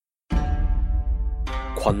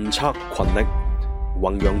群策群力，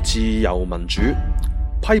弘揚自由民主，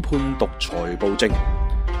批判獨裁暴政。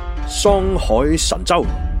桑海神州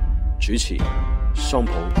主持桑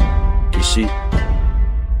普傑斯。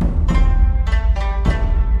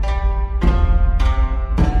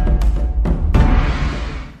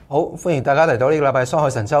好，歡迎大家嚟到呢個禮拜桑海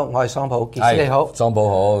神州，我係桑普傑斯，你好，桑普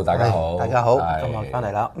好，大家好，大家好，今日翻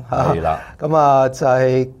嚟啦，係啦，咁啊就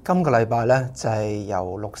係今個禮拜咧，就係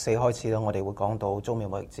由6·4開始啦，我哋會講到中美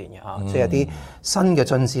貿易戰嘅嚇，即係啲新嘅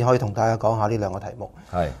進展，可以同大家講下呢兩個題目。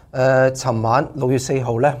係尋晚6月4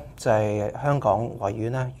號咧，就係香港維園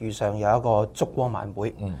咧，遇上有一個燭光晚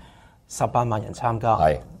會，18萬人參加，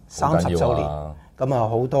係30週年。咁啊，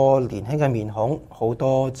好多年輕嘅面孔，好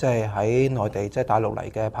多即係喺內地即係大陸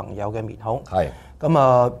嚟嘅朋友嘅面孔。係咁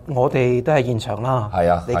啊，我哋都係現場啦。係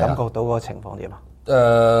啊，你感覺到個情況點啊？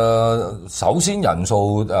首先人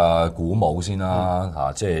數鼓舞先啦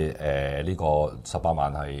嚇，即係呢個18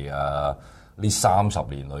萬係呢30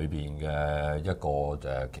年裏邊嘅一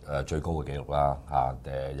個最高嘅紀錄啦嚇。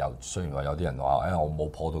又雖然話有啲人話我冇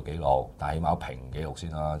破到紀錄，但係起碼平紀錄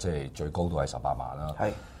先啦，即係最高都係18萬啦。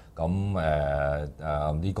係。咁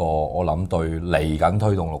呢個我諗對嚟緊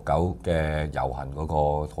推動69嘅遊行嗰個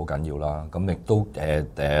好緊要啦。咁亦都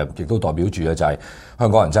亦都代表住咧就係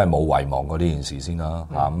香港人真係冇遺忘過呢件事先啦。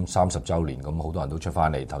咁30週年，咁好多人都出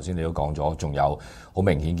翻嚟。頭先你都講咗，仲有好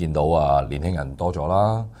明顯見到年輕人多咗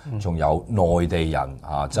啦，仲有內地人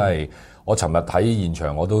即係。我尋日睇現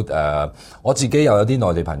場，我都我自己又有啲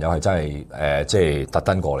內地朋友係真係即係特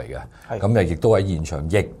登過嚟嘅，咁亦都喺現場，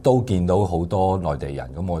亦都見到好多內地人，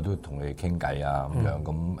咁我都同佢哋傾偈啊咁樣，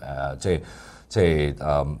咁即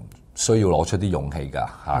係需要攞出啲勇氣㗎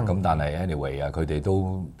嚇，咁但係 anyway 啊，佢哋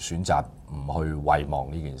都選擇唔去遺忘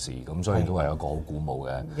呢件事，咁所以都係一個好鼓舞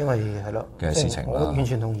嘅，因為係咯嘅事情啦。我完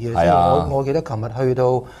全同意啊！即係我記得琴日去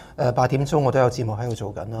到8點鐘，我都有節目喺度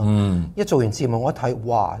做緊啦。一做完節目，我一睇，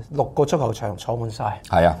哇，6個足球場坐滿晒，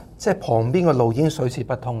係啊，即係旁邊嘅路已經水泄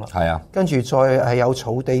不通啦。係啊，跟住再係有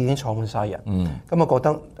草地已經坐滿晒人。咁我覺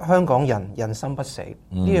得香港人人心不死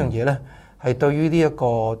呢樣嘢咧，係對於呢一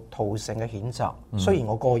個屠城嘅譴責。雖然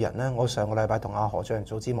我個人咧，我上個禮拜同阿何俊仁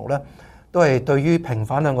做節目咧，都係對於平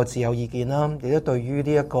反兩個字有意見啦，亦都對於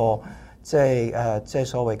呢一個即係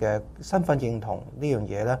所謂嘅身份認同呢樣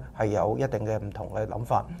嘢咧，係有一定嘅唔同嘅諗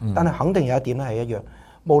法。但係肯定有一點咧係一樣，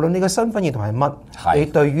無論你嘅身份認同係乜，你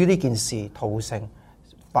對於呢件事屠城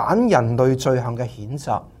反人類罪行嘅譴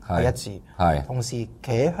責係一致。係同時企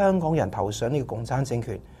喺香港人頭上呢個共產政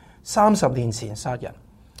權30年前殺人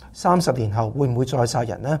，30年後會唔會再殺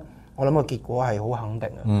人呢？我諗個結果係好肯定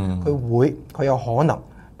嘅。佢有可能。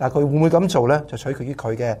但係佢會唔會咁做咧？就取決於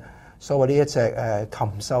佢嘅所謂呢一隻禽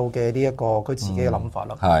獸嘅呢一個佢自己嘅諗法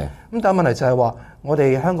咯。係咁，但係問題就係話，我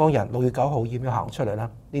哋香港人6月9號要唔要行出嚟咧？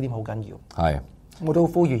呢點好緊要。係，我都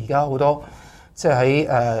呼籲而家好多即係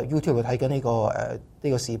喺YouTube 度睇緊呢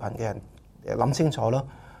個視頻嘅人諗清楚啦。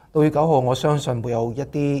6月9號，我相信會有一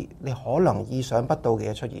啲你可能意想不到嘅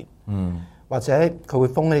嘢出現。或者佢會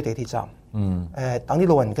封呢啲地鐵站。等啲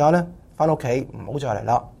老人家咧翻屋企唔好再嚟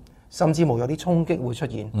啦。甚至無有啲衝擊會出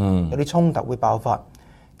現，有啲衝突會爆發。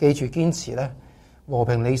記住堅持咧和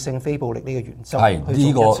平理性非暴力呢個原則。係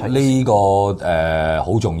呢個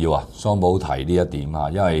好重要啊！桑普提呢一點啊，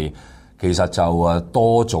因為其實就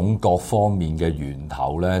多種各方面嘅源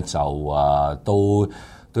頭咧，就都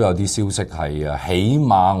有啲消息係起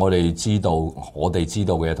碼我哋知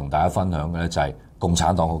道嘅嘢同大家分享嘅咧，就係共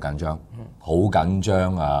產黨好緊張。好緊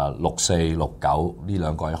張！6·4、6·9呢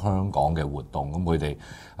兩個喺香港嘅活動，咁佢哋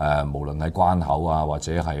無論喺關口啊，或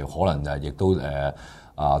者係可能亦都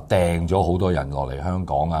掟咗好多人落嚟香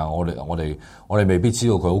港啊！我哋未必知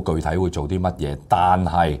道佢好具體會做啲乜嘢，但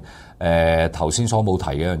係頭先桑普提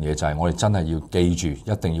嘅一樣嘢就係我哋真係要記住，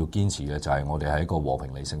一定要堅持嘅就係我哋係一個和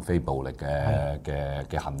平理性非暴力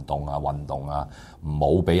嘅行動啊、運動啊，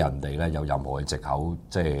唔好俾人哋咧有任何嘅藉口，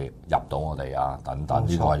即係入到我哋啊等等，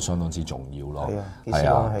呢個係相當之重要咯。係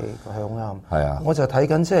啊，係好啱。係啊，我就睇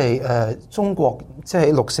緊即係中國即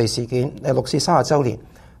係6·4事件6·4 30週年。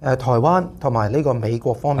台灣同埋呢個美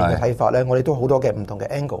國方面嘅睇法咧，我哋都好多嘅唔同嘅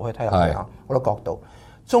angle 去睇下好多角度。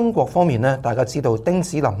中國方面咧，大家知道丁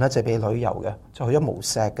子霖咧就被旅遊嘅，就去咗無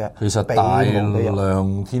錫嘅。其實大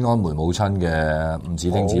量天安門母親嘅唔止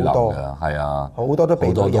丁子霖嘅，係啊，好多都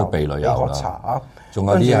被旅遊啦。仲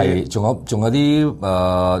有啲係，仲有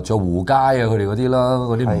啲仲有胡佳啊，佢哋嗰啲啦，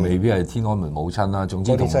嗰啲未必係天安門母親啦。總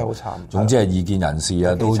之真係好慘。總之係異見人士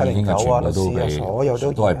啊，都已經係全部都被，所有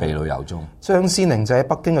都係被旅遊中。張先玲就喺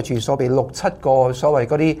北京嘅住所被6-7個所謂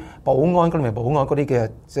嗰啲保安嗰啲嘅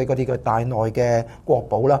即係嗰啲嘅大內嘅國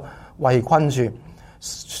保啦圍困住。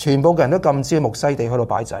全部嘅人都禁止去木樨地去到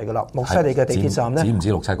擺仔噶啦。木樨地嘅地鐵站咧，止唔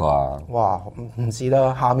止6-7個啊？哇，唔止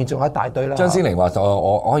啦，下面仲有一大堆啦。張先玲話：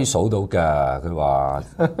我可以數到㗎。佢話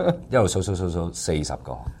一路數40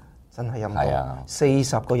個，真係係啊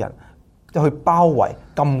，40個人去包圍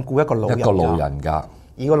禁錮一個老人家。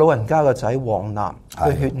而個老人家嘅仔黃南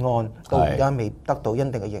佢血案到而家未得到一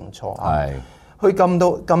定嘅認錯啊！佢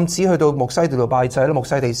禁止去到木樨地度拜祭啦，木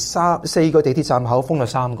樨地4個地鐵站口封咗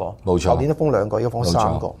3個，冇錯。舊年都封2個，而家封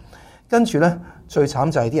3個。跟住咧，最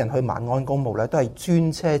慘就係啲人去萬安公墓咧，都係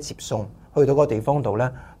專車接送，去到嗰個地方度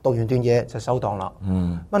咧，讀完段嘢就收檔啦。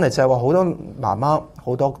問題就係話好多媽媽、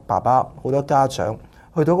好多爸爸、好多家長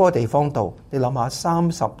去到嗰個地方度，你諗下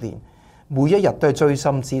30年，每一日都係錐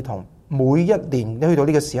心之痛。每一年你去到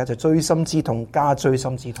呢個時候就錐心之痛加錐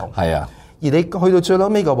心之痛，係啊！而你去到最後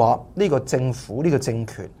尾嘅話，呢個政府呢個政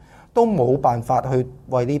權都冇辦法去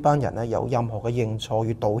為呢班人咧有任何嘅認錯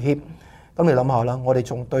與道歉。咁你諗下啦，我哋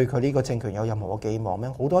仲對佢呢個政權有任何嘅寄望咩？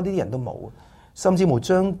好多呢啲人都冇，甚至乎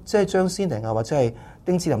張先玲啊，或者係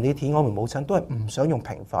丁子霖呢啲天安門母親都係唔想用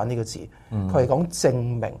平反呢個字，佢係講證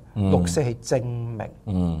明，六四係證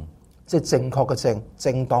明，即係正確嘅正，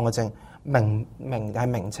正當嘅正。明係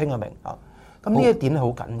名稱嘅明啊，咁呢一點咧好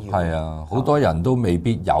緊要。係啊，好多人都未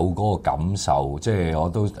必有嗰個感受，即係我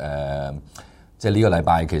都即係呢個禮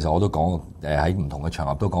拜其實我都講喺唔同嘅場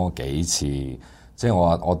合都講過幾次，即係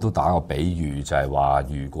我都打個比喻，就係話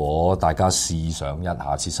如果大家試想一下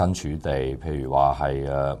設身處地，譬如話係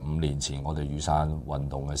5年前我哋雨傘運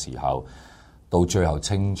動嘅時候，到最後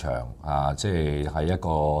清場啊，即係一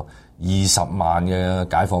個20萬嘅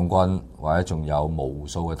解放軍，或者仲有無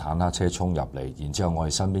數嘅坦克車衝入嚟，然之後我哋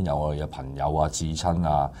身邊有我哋嘅朋友啊、至親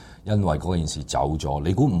啊，因為嗰件事走咗。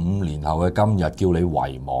你估5年後嘅今日叫你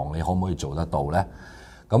遺忘，你可唔可以做得到呢？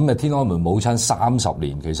咁天安門母親30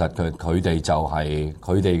年，其實佢哋就係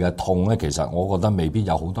佢哋嘅痛咧。其實我覺得未必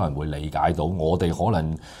有好多人會理解到。我哋可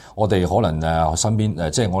能身邊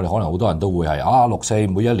即係我哋可能好多人都會係6四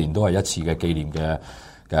每一年都係一次嘅紀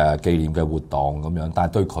念嘅活動咁樣，但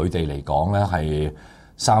係對佢哋嚟講咧係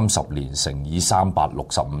30年乘以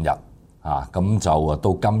365日啊，咁就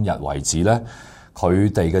到今日為止咧，佢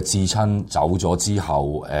哋嘅至親走咗之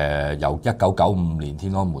後，由1995年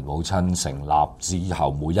天安門母親成立之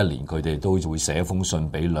後，每一年佢哋都會寫封信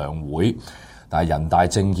俾兩會，但係人大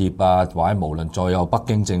政協啊，或者無論再有北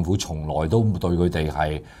京政府，從來都對佢哋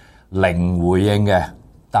係零回應嘅。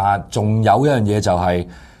但係仲有一樣嘢就係，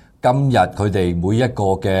今日佢哋每一個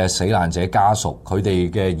嘅死難者家屬，佢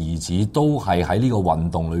哋嘅兒子都係喺呢個運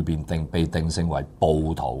動裏邊被定性為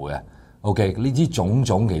暴徒嘅。OK， 呢啲種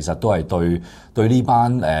種其實都係對呢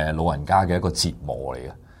班老人家嘅一個折磨嚟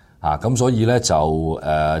嘅嚇，咁所以咧就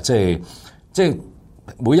即係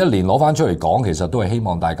每一年攞翻出嚟講，其實都係希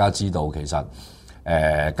望大家知道，其實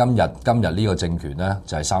今日呢個政權咧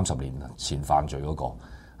就係30年前犯罪嗰個。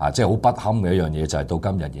即係好不堪嘅一樣嘢，就係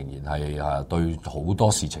到今日仍然係對好多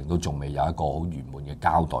事情都仲未有一個好圓滿嘅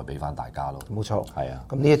交代俾翻大家咯。冇錯，係啊。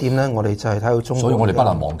咁呢一點咧，我哋就係睇到中國，所以我哋不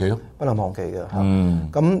能忘記咯，不能忘記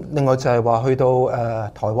嘅。咁另外就係話去到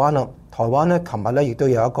台灣啦，台灣咧，琴日咧亦都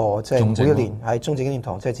有一個即係每一年喺中正紀念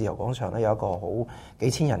堂，即係自由廣場咧有一個好幾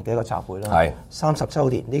千人嘅一個集會啦。係30週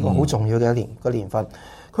年呢個好重要嘅個年份。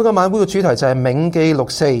佢個晚會嘅主題就係銘記六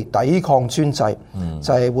四，抵抗專制，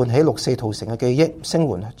就係喚起六四屠城嘅記憶，聲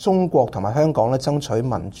援中國同埋香港咧爭取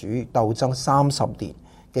民主鬥爭30年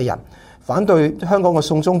嘅人，反對香港嘅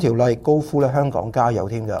送中條例，高呼咧香港加油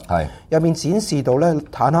添㗎。係入面展示到咧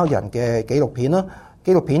坦克人嘅紀錄片啦，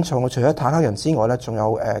紀錄片除咗坦克人之外咧，仲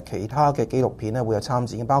有其他嘅紀錄片咧會有參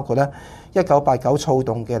展，包括咧1989躁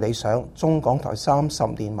動嘅理想、中港台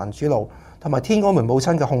30年民主路，同埋天安門母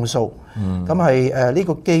親嘅控訴，咁係呢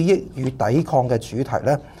個記憶與抵抗嘅主題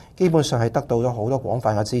咧，基本上係得到咗好多廣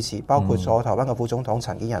泛嘅支持，包括咗台灣嘅副總統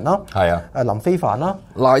陳建仁啦，係啊，林飛帆啦，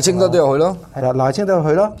賴清德都有去啦，係啦，賴清德有去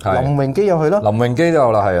啦，林榮基有去啦，林榮基都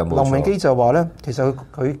有啦，係啊，冇錯。林榮基就話咧，其實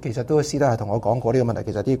佢其實都私底下同我講過呢個問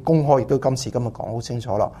題，其實啲公開亦都今日講好清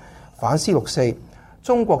楚啦。反思六四，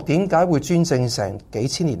中國點解會專政成幾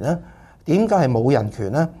千年呢？點解係冇人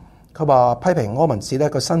權呢？佢話批評柯文哲咧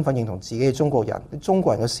個身份認同自己係中國人，中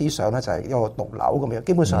國人嘅思想咧就係一個毒瘤咁樣，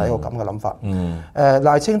基本上係一個咁嘅諗法。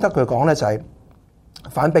賴清德佢講咧就係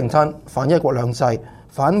反併吞、反一國兩制、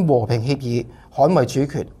反和平協議、捍衛主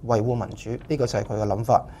權、維護民主，呢個就係佢嘅諗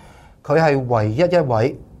法。佢係唯一一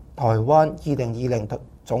位台灣2020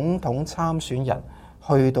總統參選人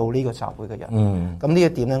去到呢個集會嘅人。咁呢一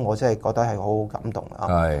點咧，我真係覺得係好好感動啊！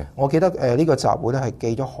我記得呢個集會咧係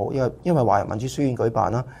寄咗好，因為華人民主書院舉辦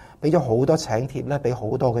啦。俾咗好多請帖咧，俾好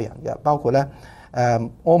多嘅人嘅，包括咧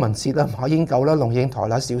柯文哲啦、馬英九啦、龍應台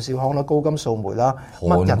啦、邵少康啦、高金素梅啦，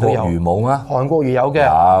乜人都有。韓國瑜冇啊？韓國瑜有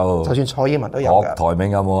嘅，有。就算蔡英文都有嘅。郭台銘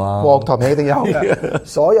有冇啊？郭台銘一定有嘅，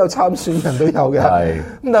所有參選人都有嘅。係。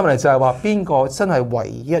咁但係問題就係話邊個真係唯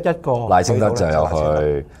一一個賴清德就有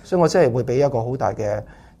佢，所以我真係會俾一個好大嘅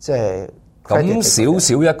即係。咁少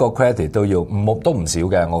少一個 credit 都要，都唔少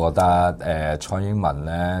嘅，我覺得。蔡英文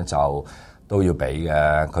咧就都要俾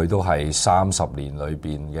嘅，佢都係30年裏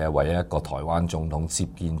邊嘅唯一一個台灣總統接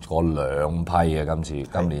見過2批嘅，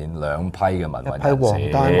今年2批嘅民運人士，一批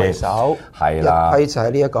黃丹為首，係啦，一批就係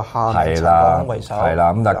呢一個夏民陳港為首，係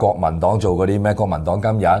啦。咁但係國民黨做嗰啲咩？國民黨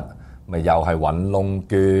今日咪又係揾窿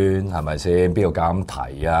捐，係咪先？邊度敢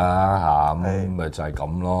提啊？咁咪就係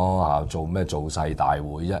咁咯，做咩造勢大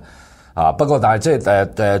會啫？不過但係即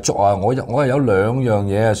係我係有2樣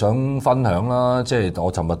嘢想分享啦，即係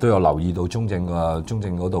我尋日都有留意到中正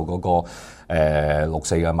嗰度嗰個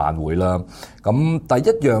6.4嘅晚會啦。咁第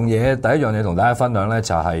一樣嘢同大家分享咧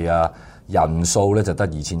就係人數咧就得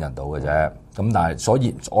2000人到嘅啫。咁但係所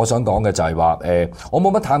以我想講嘅就係話我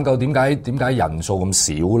冇乜探究點解人數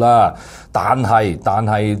咁少啦。但係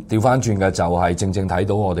調翻轉嘅就係正睇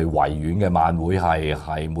到我哋維園嘅晚會係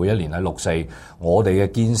每一年喺6.4，我哋嘅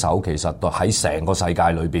堅守其實喺成個世界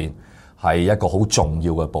裏邊係一個好重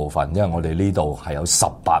要嘅部分，因為我哋呢度係有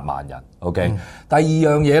18萬人。OK，第二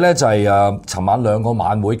樣嘢咧就係尋晚2個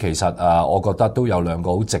晚會，其實我覺得都有2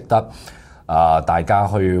個好值得。大家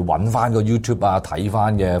去揾翻個 YouTube 睇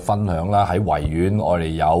翻嘅分享啦，喺維園我哋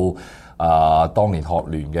有當年學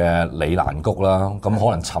聯嘅李蘭谷啦，咁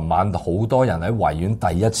可能尋晚好多人喺維園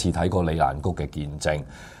第一次睇過李蘭谷嘅見證，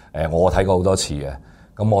我睇過好多次嘅，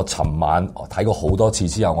咁我尋晚睇過好多次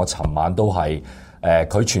之後，我尋晚都係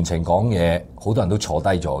佢全程講嘢，好多人都坐低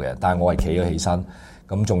咗嘅，但係我係企咗起身。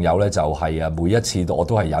咁仲有咧就係每一次我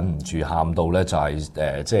都係忍唔住喊到咧，就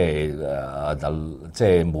係即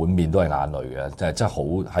係滿面都係眼淚嘅，即係好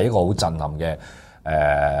係一個好震撼嘅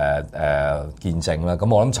見證啦。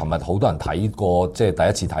咁我諗尋日好多人睇過，即係第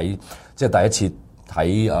一次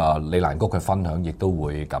睇李蘭谷嘅分享，亦都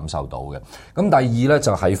會感受到嘅。咁第二咧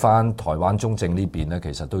就喺翻台灣中正呢邊咧，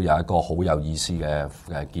其實都有一個好有意思嘅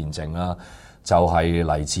見證啦。就係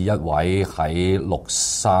嚟自一位喺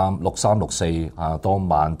63、64當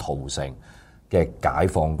晚屠城嘅解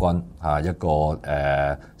放軍一個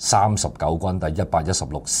39軍第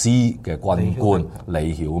116師嘅軍官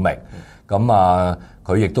李曉明。咁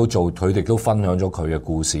佢亦都佢哋都分享咗佢嘅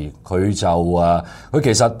故事。佢就佢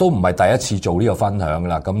其實都唔係第一次做呢個分享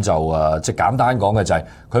啦。咁就即係簡單講嘅就係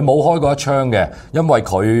佢冇開過一槍嘅，因為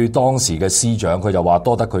佢當時嘅師長，佢就話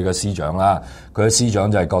多得佢嘅師長啦。佢嘅師長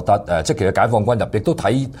就係覺得即係其實解放軍入亦都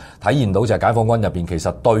體現到就係解放軍入邊其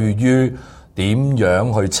實對於點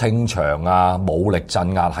樣去清場武力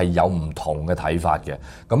鎮壓係有唔同嘅睇法嘅。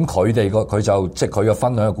咁佢就即係佢嘅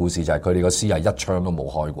分享嘅故事就係佢哋個師係一槍都冇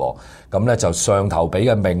開過，咁咧就上頭俾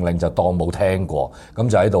嘅命令就當冇聽過，咁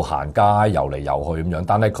就喺度行街遊嚟遊去咁樣。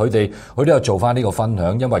但係佢都有做翻呢個分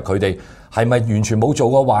享，因為佢哋係咪完全冇做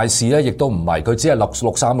過壞事咧？亦都唔係，佢只係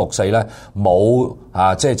63、64咧冇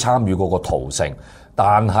即係參與過個屠城。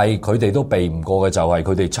但係佢哋都避唔過嘅就係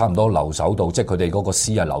佢哋差唔多留守到，即係佢哋嗰個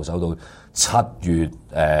師係留守到7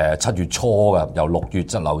月初嘅，由6月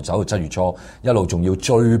即留守到7月初，一路仲要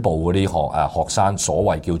追捕嗰啲學生，所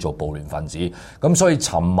謂叫做暴亂分子。咁所以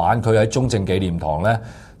尋晚佢喺中正紀念堂咧，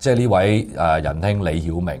即係呢位仁兄李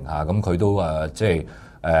曉明咁佢都即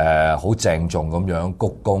係好鄭重咁樣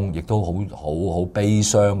鞠躬，亦都好悲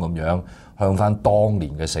傷咁樣向翻當年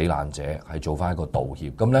嘅死難者係做翻一個道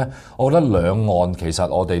歉。咁咧，我覺得兩岸其實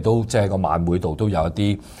我哋都即係個晚會度都有一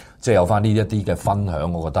啲即係有翻呢一啲嘅分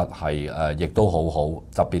享，我覺得係亦都好好。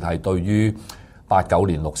特別係對於89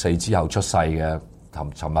年6.4之後出世嘅尋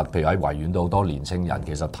日，譬如喺維園度好多年青人，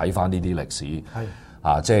其實睇翻呢啲歷史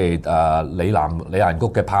即係李蘭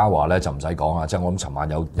谷嘅 power 咧就唔使講啊！即係我諗尋晚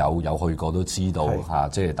有去過都知道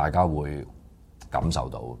即係大家會感受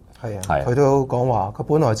到。佢都講話，佢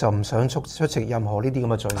本來就唔想出席任何呢啲咁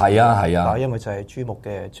嘅聚會。因為就係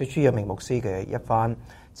朱日明牧師嘅一番，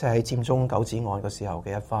即係喺佔中九子案嘅時候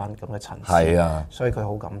嘅一番咁嘅陳詞。所以佢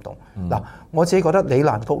好感動。嗱，我自己覺得李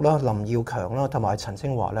蘭谷啦、林耀強啦，同埋陳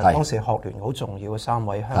清華咧，當時學聯好重要嘅3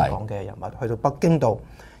位香港嘅人物，去到北京度，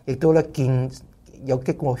亦都咧有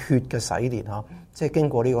經過血嘅洗練即係經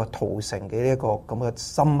過呢個屠城嘅呢一個咁嘅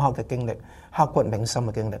深刻嘅經歷，刻骨銘心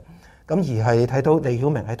嘅經歷。咁而係睇到李曉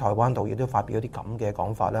明喺台灣度亦都發表一啲咁嘅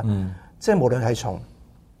講法咧，即係無論係從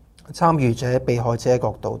參與者、被害者嘅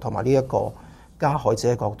角度，同埋呢一個加害者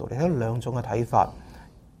嘅角度，你睇到2種嘅睇法，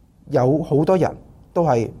有好多人都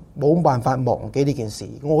係冇辦法忘記呢件事，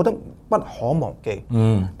我覺得不可忘記。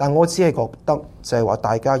但我只係覺得就係話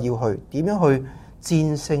大家要去點樣去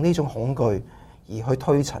戰勝呢種恐懼，而去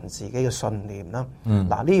推陳自己嘅信念啦。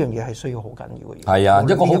嗱，呢樣嘢係需要好緊要嘅嘢。係啊，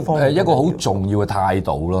一個好重要嘅態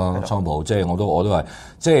度啦，桑普。即係我都係，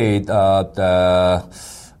即係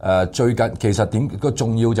最近其實個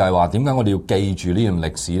重要就係話點解我哋要記住呢段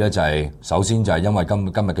歷史咧？就係首先就係因為今日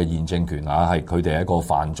嘅現政權係佢哋係一個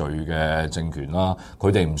犯罪嘅政權啦，佢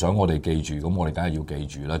哋唔想我哋記住，咁我哋梗係要記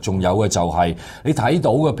住啦。仲有嘅就係你睇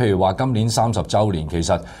到嘅，譬如話今年30週年，其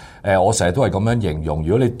實我成日都係咁樣形容，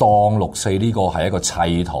如果你當六四呢個係一個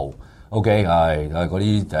砌圖 ，OK 係嗰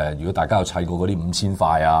啲如果大家有砌過嗰啲5000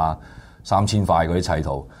塊啊、3000塊嗰啲砌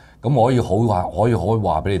圖。咁我可以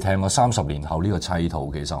話俾你聽咯，30年後呢個砌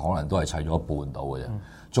圖其實可能都係砌咗一半到嘅啫，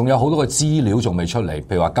仲有好多嘅資料仲未出嚟。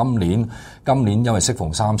譬如話今年因為適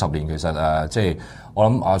逢30年，其實即係我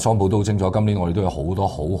諗阿桑普都好清楚，今年我哋都有好多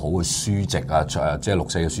好好嘅書籍啊，即係六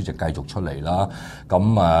四嘅書籍繼續出嚟啦。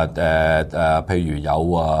咁譬如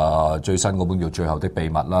有最新嗰本叫《最後的秘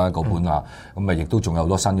密》啦，嗰本咁亦都仲有好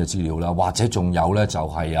多新嘅資料啦。或者仲有咧就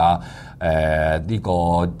係呢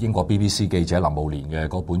個英國 BBC 記者林慕蓮嘅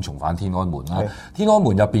嗰本《重返天安門》啦，《天安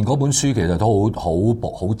門》入邊嗰本書其實都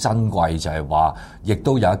好珍貴，就係話亦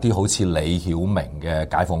都有一啲好似李曉明嘅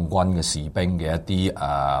解放軍嘅士兵嘅一啲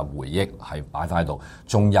回憶係擺翻喺度。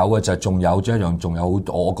仲有嘅就係仲有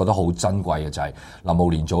我覺得好珍貴嘅就係林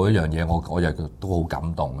慕蓮做一樣嘢，我亦都好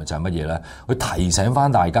感動嘅就係乜嘢咧？佢提醒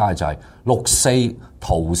翻大家嘅就係六四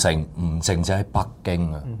屠城唔淨止喺北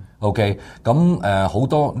京啊。OK， 咁好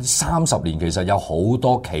多30年其實有好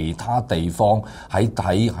多其他地方喺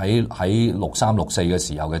63、64嘅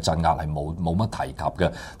時候嘅鎮壓係冇乜提及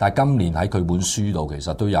嘅，但係今年喺佢本書度其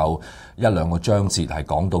實都有一兩個章節係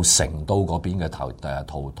講到成都嗰邊嘅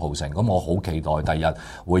屠城，咁我好期待第日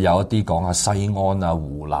會有一啲講下西安啊、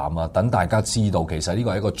湖南啊，等大家知道其實呢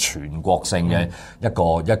個係一個全國性嘅一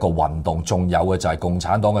個運動，仲有嘅就係共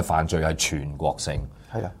產黨嘅犯罪係全國性。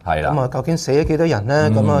係啦。咁究竟死咗幾多人咧？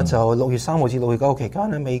咁就6月3號至6月9號期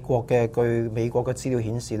間咧，據美國嘅資料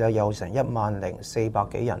顯示咧，有成10400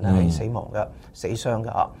幾人咧係死亡嘅、死傷嘅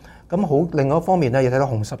啊。咁另外一方面咧，亦睇到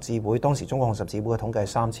紅十字會，當時中國紅十字會嘅統計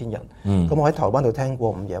係3000人。咁我喺台灣度聽過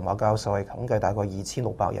吳爺華教授係統計大概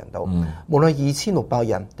2600人度。無論2600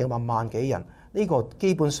人定話萬幾人，呢個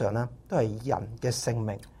基本上咧都係人嘅性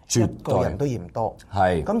命。一個人都嫌多，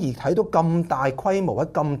係咁而睇到咁大規模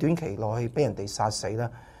喺咁短期內去俾人哋殺死咧，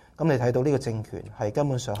咁你睇到呢個政權係根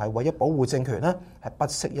本上係為咗保護政權咧，係不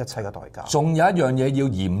惜一切嘅代價。仲有一樣嘢要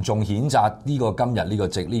嚴重譴責呢個今日呢個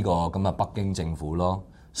咁嘅北京政府咯。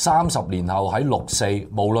30年後喺六四，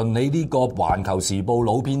無論你呢個《環球時報》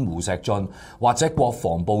老編胡錫進或者國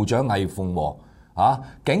防部長魏鳳和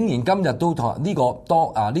竟然今日都同呢個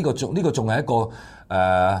仲係一個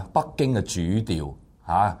北京嘅主調。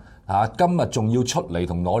今日仲要出嚟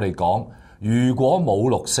同我哋講，如果冇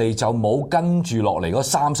六四就冇跟住落嚟嗰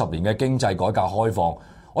30年嘅經濟改革開放，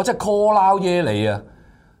我真係 call 撈耶你啊！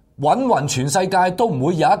搵全世界都唔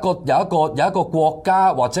會有一個國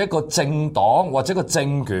家或者一個政黨或者一個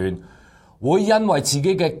政權會因為自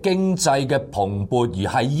己嘅經濟嘅蓬勃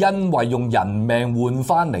而係因為用人命換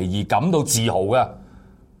翻嚟而感到自豪嘅，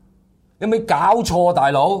有冇搞錯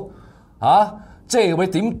大佬即係會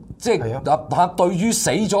點？即係對於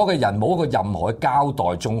死咗嘅人冇一個任何嘅交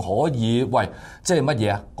代，仲可以即係乜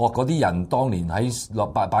嘢啊？嗰啲人當年喺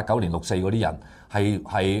89年6四嗰啲人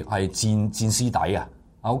係戰屍體啊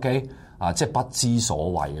 ？OK 即係不知所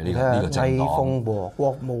謂嘅呢個政黨。魏鳳和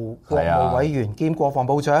國務委員兼國防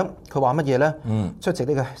部長，佢話乜嘢咧？出席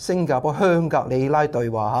呢個新加坡香格里拉對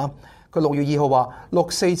話佢6月2號話六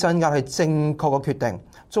四鎮壓係正確嘅決定，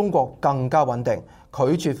中國更加穩定。拒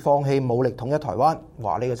絕放棄武力統一台灣，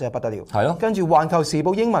話呢個真係不得了。係咯，跟住《環球時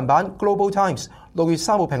報》英文版 Global Times 6月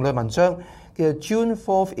3號評論文章嘅 June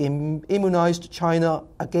 4th immunized China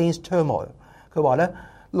against turmoil， 佢話咧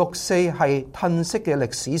六四係褪色嘅歷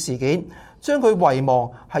史事件，將佢遺忘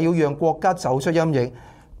係要讓國家走出陰影。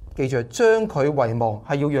記住，將佢遺忘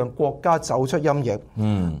係要讓國家走出陰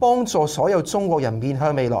影，幫助所有中國人面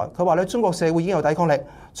向未來。佢話咧中國社會已經有抵抗力，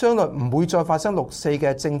將來唔會再發生六四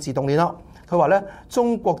嘅政治動亂啦。佢話咧，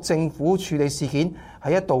中國政府處理事件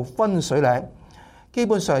係一道分水嶺，基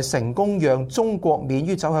本上係成功讓中國免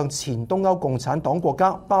於走向前東歐共產黨國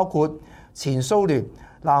家，包括前蘇聯、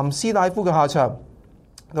南斯拉夫嘅下場。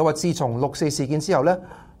佢話，自從六四事件之後咧，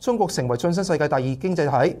中國成為晉身世界第2經濟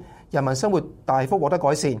體，人民生活大幅獲得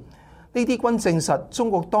改善。呢啲均證實中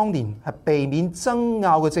國當年係避免爭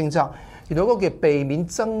拗嘅政策。原來嗰個叫避免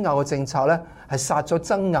爭拗嘅政策咧，係殺咗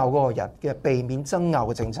爭拗嗰個人嘅避免爭拗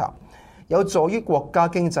嘅政策。有助於國家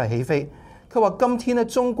經濟起飛。佢話：今天咧，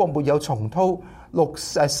中國沒有重蹈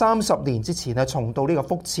30年之前重蹈呢個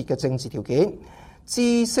覆轍嘅政治條件。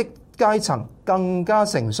知識階層更加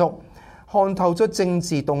成熟，看透咗政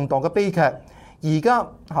治動盪嘅悲劇，而家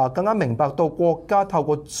更加明白到國家透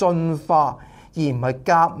過進化而唔係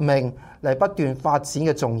革命嚟不斷發展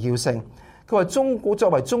嘅重要性。佢話中國作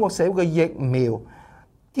為中國社會嘅疫苗，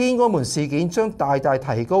天安門事件將大大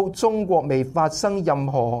提高中國未發生任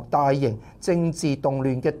何大型政治動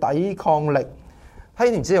亂嘅抵抗力。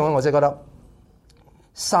睇完之後我就覺得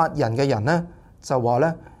殺人嘅人呢，就話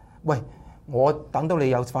呢：「喂，我等到你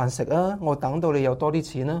有飯食啊，我等到你有多啲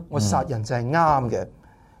錢啊，我殺人就係啱嘅。」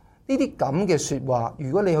呢啲咁嘅説話，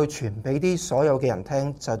如果你去傳俾啲所有嘅人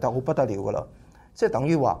聽，就得好不得了噶啦。即係等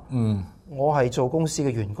於話，我係做公司嘅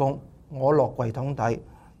員工，我落櫃桶底，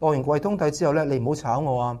落完櫃桶底之後呢，你唔好炒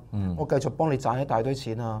我啊，我繼續幫你賺一大堆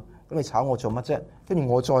錢啊。咁你炒我做乜啫？跟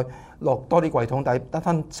住我再落多啲櫃桶底，得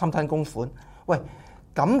翻侵吞公款。喂，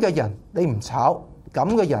咁嘅人你唔炒，咁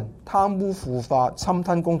嘅人貪污腐化、侵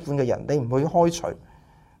吞公款嘅人，你唔去開除，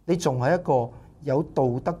你仲係一個有道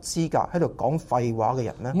德資格喺度講廢話嘅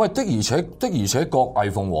人咧？唔係的，而且郭魏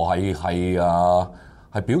鳳和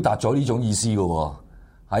係表達咗呢種意思嘅喎。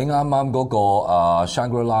喺啱啱嗰個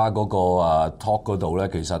Shangri-La 嗰個talk 嗰度咧，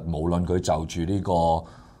其實無論佢就住呢個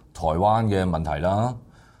台灣嘅問題啦、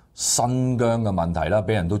新疆嘅問題啦，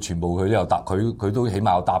俾人都全部佢都有答，佢都起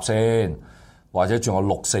碼有答先，或者仲有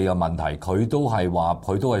六四嘅問題，佢都係話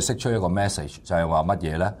佢都係釋出一個 message， 就係話乜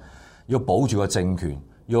嘢咧？要保住個政權，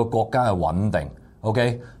要個國家嘅穩定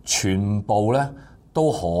 ，OK， 全部咧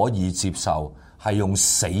都可以接受，係用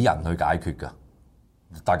死人去解決嘅。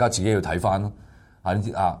大家自己要睇翻咯，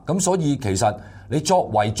咁所以其實你作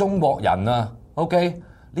為中國人啊 ，OK，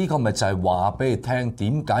 呢個咪就係話俾你聽，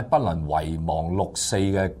點解不能遺忘六四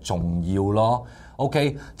嘅重要咯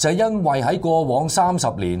 ？OK， 就係因為喺過往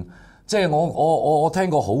30年，即係我聽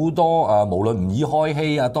過好多無論吾爾開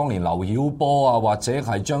希啊，當年劉曉波啊，或者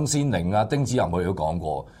係張先玲啊、丁子霖佢哋都講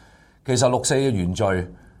過，其實六四嘅原罪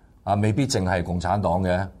未必淨係共產黨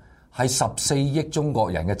嘅。係14億中國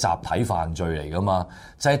人嘅集體犯罪嚟噶嘛？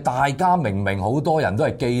就係大家明明好多人都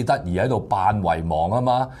係記得而喺度扮遺忘啊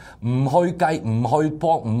嘛，唔去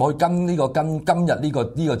跟呢個跟今日呢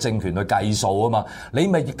個政權去計數啊嘛，你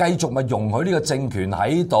咪繼續咪容許呢個政權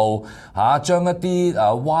喺度將一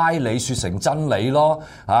啲歪理說成真理咯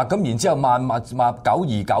咁然之後慢久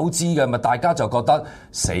而久之嘅咪大家就覺得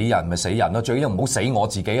死人咪死人咯，最緊要唔好死我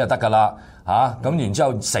自己就得噶啦咁然之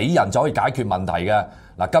後死人就可以解決問題嘅。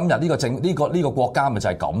嗱，今日呢個國家咪就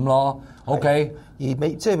係咁咯 ，OK？ 而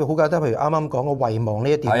即係好簡單，譬如啱啱講嘅遺忘呢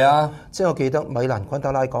一點，係啊，即係我記得米蘭昆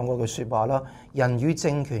德拉講嗰句説話啦，人與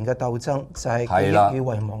政權嘅鬥爭就係記憶與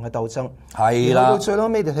遺忘嘅鬥爭。係啦，到最後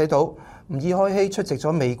尾就睇到吾爾開希出席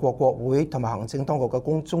咗美國國會同埋行政當局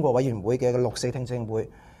嘅中國委員會嘅六四聽證會，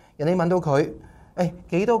人哋問到佢。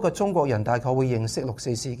幾多個中國人大概會認識六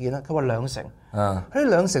四事件咧？佢話20%。喺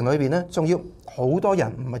2成裏邊咧，仲要好多人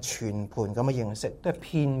唔係全盤咁嘅認識，都係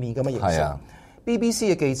片面咁嘅認識。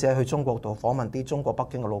BBC 嘅記者去中國度訪問啲中國北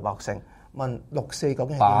京嘅老百姓，問六四究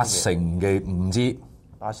竟係8成嘅唔知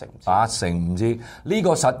，8成唔知。呢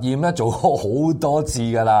個實驗咧做咗好多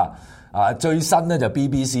次噶啦。最新咧就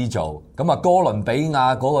BBC 做，咁哥倫比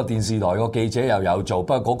亞嗰個電視台個記者又有做，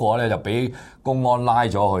不過嗰個咧就俾公安拉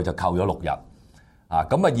咗佢，就扣咗6日。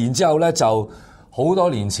然之後咧就好多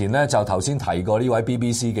年前咧就頭先提過呢位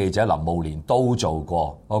BBC 記者林慕蓮都做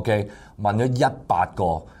過 ，OK， 問咗100個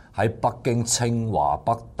喺北京清華、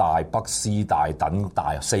北大、北師大等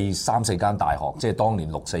大3、4間大學，即係當年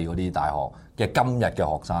6四嗰啲大學嘅今日嘅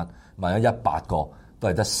學生，問咗100個，都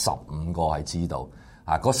係得15個係知道。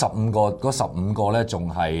嗰15個咧仲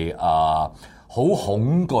係好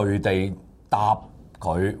恐懼地答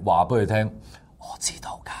佢，話俾佢聽，我知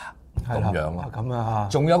道㗎。咁樣啊，咁啊，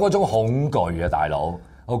仲有嗰種恐懼啊，大佬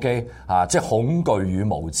 ，OK 即係恐懼與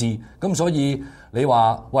無知。咁所以你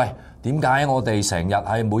話喂，點解我哋成日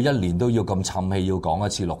係每一年都要咁沉氣要講一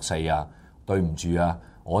次六四啊？對唔住啊，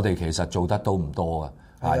我哋其實做得都唔多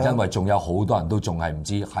啊，因為仲有好多人都仲係唔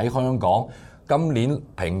知喺香港。今年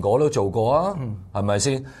蘋果都做過啊，係咪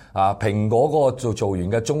先？蘋果嗰個做完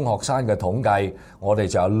嘅中學生嘅統計，我哋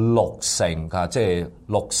就有6成即係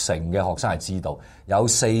6成嘅學生係知道，有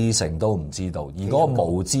4成都唔知道，而嗰個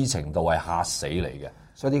無知程度係嚇死你嘅。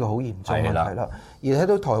所以呢個好嚴重問題啦。而睇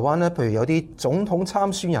到台灣咧，譬如有啲總統參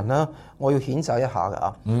選人啦，我要譴責一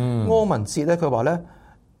下㗎柯文哲咧，佢話咧，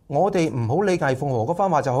我哋唔好理魏鳳和嗰番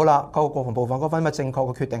話就好啦，個國防部分嗰番乜正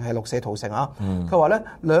確嘅決定係六四屠城啊。佢話咧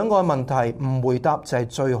兩個問題唔回答就係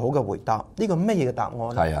最好嘅回答，呢個咩嘢嘅答案？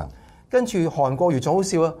係啊。跟住韓國瑜仲好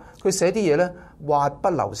笑啊，佢寫啲嘢咧話不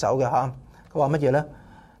留手嘅嚇，佢話乜嘢咧？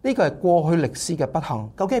呢個係過去歷史嘅不幸。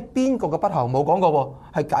究竟係邊個嘅不幸？冇講過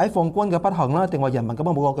喎，係解放軍嘅不幸啦，定話人民咁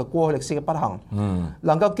樣冇講嘅過去歷史嘅不幸。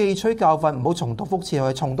能夠記取教訓，唔好重蹈覆轍，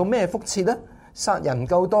係重蹈咩覆轍呢？殺人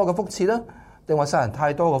夠多嘅覆轍呢？定話殺人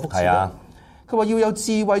太多嘅覆轍呢？佢話要有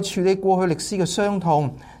智慧處理過去歷史嘅傷痛，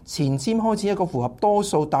前瞻開展一個符合多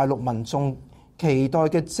數大陸民眾期待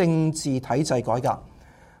嘅政治體制改革。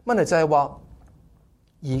問題就係話，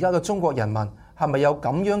而家嘅中國人民係咪有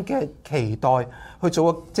咁樣嘅期待去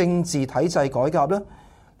做個政治體制改革呢？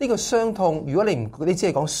呢個傷痛，如果你只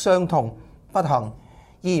係講傷痛不幸，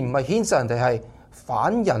而唔係譴責人哋係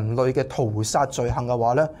反人類嘅屠殺罪行嘅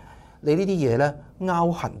話呢，你呢啲嘢呢，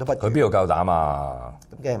拗痕都不如。佢邊度夠膽啊？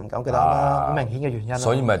咁嘅唔夠膽啦，好明顯嘅原因。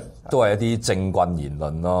所以咪都係一啲政棍言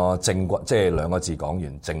論咯，政棍即係兩個字講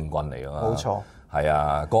完，政棍嚟㗎嘛。冇錯。係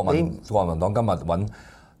啊，國民黨今日揾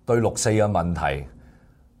對六四嘅問題。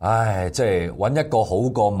唉，即係揾一個好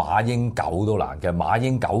過馬英九都難嘅，馬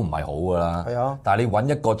英九唔係好噶啦。係啊，但係你揾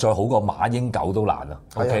一個再好過馬英九都難啊。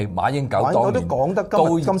OK，馬英九當年都講得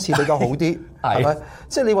今次比較好啲，係咪？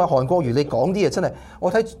即係你話韓國瑜，你講啲嘢真係，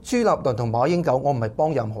我睇朱立倫同馬英九，我唔係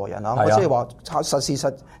幫任何人啊，我即係話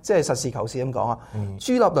實事求是咁講啊。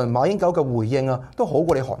朱立倫、馬英九嘅回應啊，都好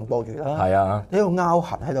過你韓國瑜啦。係啊，你喺度拗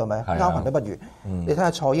痕喺度係咪？拗痕都不如。你睇下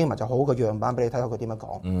蔡英文就好個樣板俾你睇下佢點樣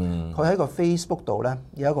講。佢喺個 Facebook 度咧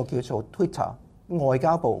有一個叫做 Twitter 外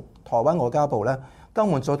交部，台灣外交部咧更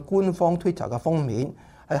換咗官方 Twitter 嘅封面，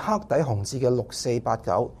係黑底紅字嘅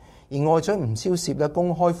6489，而外長吳釗燮咧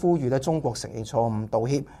公開呼籲咧中國承認錯誤道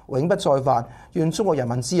歉，永不再犯，願中國人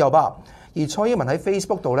民自由吧。而蔡英文喺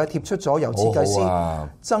Facebook 度咧貼出咗由設計師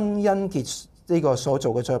曾欣傑呢個所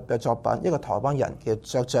做嘅作品，一個台灣人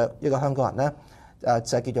嘅雀，一個香港人咧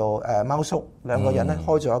就叫做貓叔，兩個人咧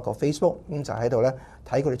開咗一個 Facebook， 咁就喺度咧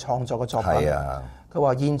睇佢哋創作嘅作品。佢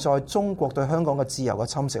話現在中國對香港嘅自由嘅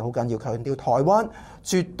侵蝕好緊要，強調台灣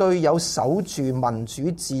絕對有守住民主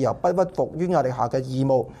自由不屈服於壓力下嘅義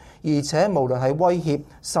務，而且無論係威脅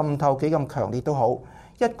滲透幾咁強烈都好，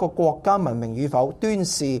一個國家文明與否端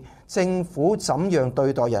視政府怎樣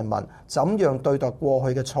對待人民，怎樣對待過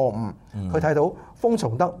去嘅錯誤。佢睇到封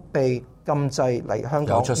從德被禁制嚟香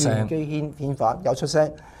港，原基憲法有出聲，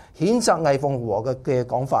譴責魏鳳和嘅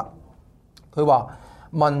講法。佢話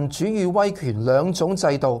民主與威權兩種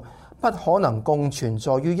制度不可能共存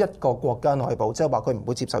在於一個國家內部，即係話佢唔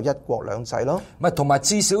會接受一國兩制咯。唔係，同埋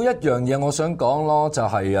至少一樣嘢，我想講咯，就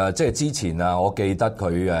係即係之前啊，我記得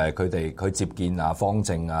佢接見啊方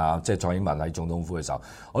正啊，即係蔡英文喺總統府嘅時候，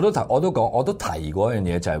我都提過一樣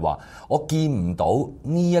嘢，就係話我見唔到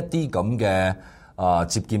呢一啲咁嘅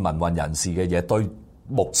接見民運人士嘅嘢對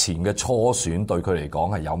目前嘅初選對佢嚟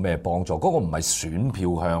講係有咩幫助？嗰個唔係選票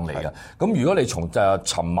向嚟嘅。咁如果你從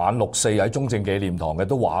尋晚六四喺中正紀念堂嘅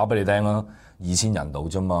都話俾你聽啦，2000人度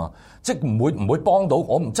啫嘛，即係唔會幫到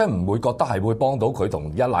我，即係唔會覺得係會幫到佢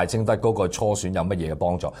同一賴清德嗰個初選有乜嘢嘅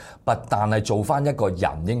幫助。但係做翻一個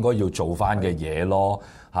人應該要做翻嘅嘢咯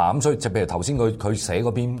嚇。咁所以就譬如頭先佢寫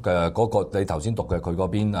嗰邊嘅嗰個，你頭先讀嘅佢嗰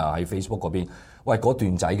邊喺 Facebook 嗰邊，喂嗰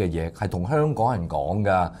段仔嘅嘢係同香港人講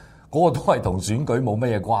㗎。嗰個都係同選舉冇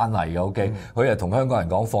乜嘢關係嘅 ，OK？佢係同香港人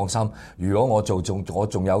講放心，如果我仲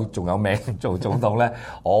有命做總統咧，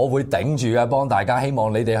我會頂住嘅，幫大家。希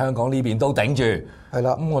望你哋香港呢邊都頂住。係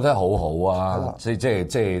啦，咁我覺得好好啊，即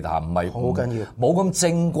係唔係好緊要，冇咁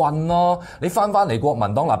政棍咯。你翻嚟國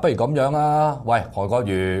民黨嗱，不如咁樣啊？喂，韓國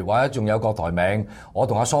瑜或者仲有郭台銘，我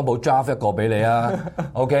同阿桑普 draft 一個俾你啊。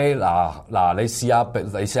OK， 嗱，你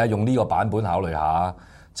試下用呢個版本考慮下。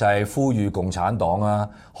就係呼籲共產黨啊，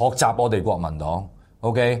學習我哋國民黨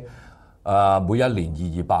 ，OK？每一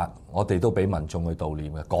年228，我哋都俾民眾去悼念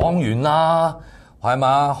嘅。講完啦，係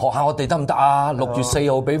嘛？學下我哋得唔得啊？6月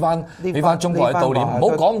4號俾翻中國去悼念，唔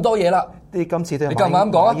好講咁多嘢啦。今次都你夠唔夠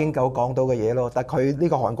咁講啊？馬英九講到嘅嘢咯，但係佢呢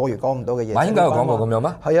個韓國瑜講唔到嘅嘢。馬英九有講過咁樣咩？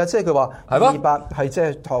係啊，即係佢話228係即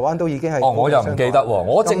係台灣都已經係。我又唔記得喎，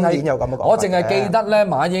我淨係記得咧，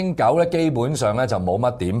馬英九咧基本上咧就冇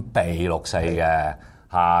乜點避六四嘅。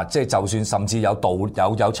即係就算甚至有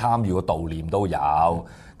參與過悼念都有，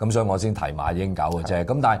咁所以我先提馬英九嘅啫。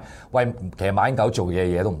咁但係喂，其實馬英九做嘅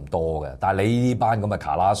嘢都唔多嘅，但係你呢班咁嘅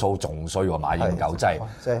卡拉蘇仲衰過馬英九，真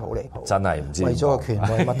係好離譜，真係唔知為咗個權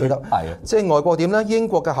位乜都得。即係外國點咧？英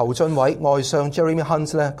國嘅侯俊偉外相 Jeremy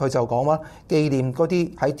Hunt 咧，佢就講話紀念嗰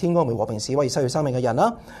啲喺天安門和平示威而失去生命嘅人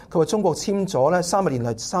啦。佢話中國簽咗咧30年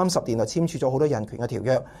來簽署咗好多人權嘅條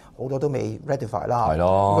約，好多都未 ratify 啦。係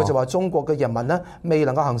咯。佢就話中國嘅人民呢，未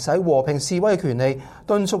能夠行使和平示威嘅權利，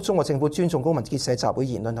敦促中國政府尊重公民結社集會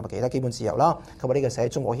言論同埋其他基本自由啦。佢話呢個寫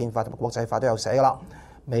中國憲法同埋國際法都有寫噶啦。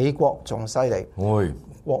美國仲犀利，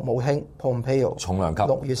國務卿 Pompeo 重量級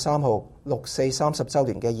6月3號6四30週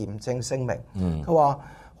年嘅嚴正聲明。佢話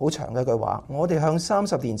好長嘅一句話，我哋向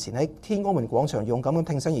30年前喺天安門廣場勇敢咁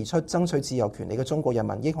挺身而出爭取自由權利嘅中國人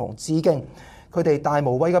民英雄致敬。佢哋大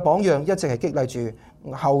無畏嘅榜樣一直係激勵住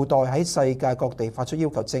後代喺世界各地發出要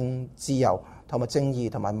求自由同埋正義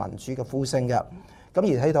同埋民主嘅呼聲嘅。咁而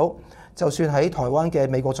睇到，就算喺台灣嘅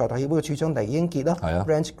美國在台協會嘅處長黎英傑啦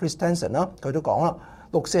 ，Branch Christensen 啦，佢都講啦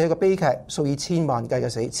，6四係個悲劇，數以千計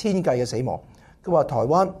嘅死亡。佢話台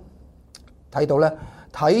灣睇到咧，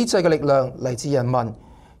體制嘅力量嚟自人民，而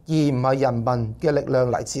唔係人民嘅力量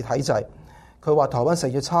嚟自體制。佢話台灣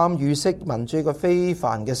實現參與式民主嘅非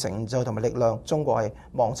凡嘅成就同埋力量，中國係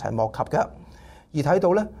望塵莫及嘅。而睇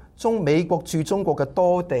到咧，美國駐中國嘅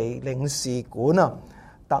多地領事館啊，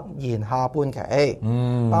突然下半旗，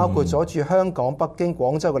包括咗駐香港、北京、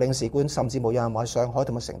廣州嘅領事館，甚至冇有人話上海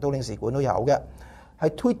同埋成都領事館都有嘅。喺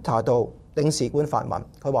Twitter 度領事館發文，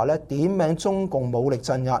佢話咧點名中共武力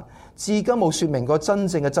鎮壓，至今冇説明過真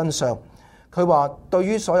正嘅真相。佢話對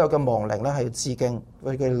於所有嘅亡靈咧係致敬，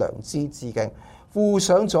為佢良知致敬，附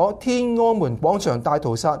上咗天安門廣場大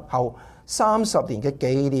屠殺後30年嘅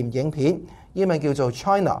紀念影片，英文叫做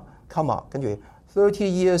China, 跟住30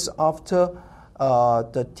 years after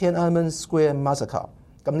the Tiananmen Square Massacre。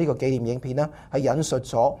咁呢個紀念影片呢，係引述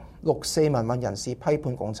咗6四民運人士批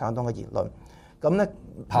判共產黨嘅言論。咁咧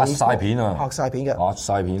拍晒片啊，拍晒片嘅，拍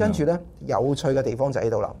晒片。跟住咧有趣嘅地方就喺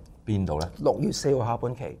度啦。邊度咧？6月4號下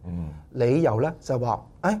半旗，理由咧就話，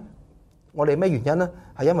我哋咩原因呢？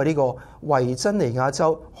係因為呢個維珍尼亞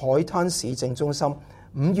州海灘市政中心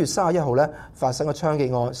5月31號咧發生個槍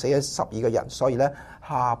擊案，死咗12個人，所以咧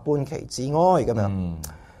下半旗致哀咁樣。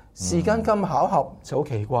時間咁巧合就好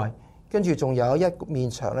奇怪，跟住仲有一面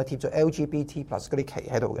牆咧貼咗 LGBT+ 嗰啲旗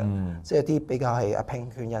喺度嘅，即係啲比較係平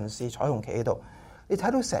權人士彩虹旗喺度。你睇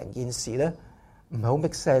到成件事咧唔係好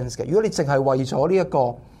make sense 嘅。如果你淨係為咗呢一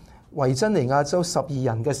個維珍尼亞州12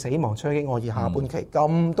人嘅死亡槍擊案而下半旗，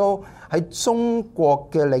咁多喺中國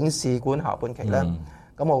嘅領事館下半旗咧，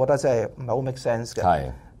咁我覺得真係唔係好 make sense 嘅。係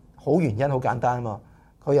好原因好簡單啊嘛，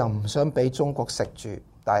佢又唔想俾中國食住，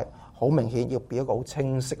但係好明顯要俾一個好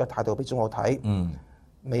清晰嘅態度俾中國睇。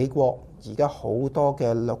美國而家好多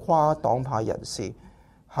嘅跨黨派人士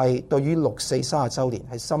係對於6四30週年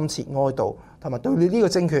係深切哀悼，同埋對你呢個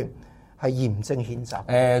政權係嚴正譴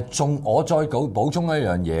責。我再補充一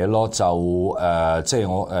樣嘢咯，就即係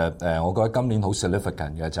我覺得今年好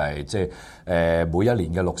significant 嘅就係即係每一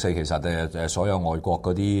年嘅6四，其實所有外國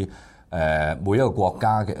嗰啲每一個國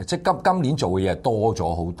家嘅，即係今年做嘅嘢多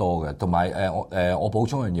咗好多嘅，同埋我補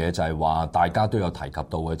充一樣嘢就係話，大家都有提及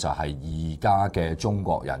到嘅就係而家嘅中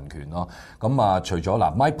國人權咯。咁啊，除咗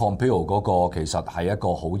Mike Pompeo 嗰個其實係一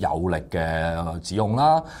個好有力嘅指控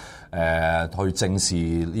啦。去正視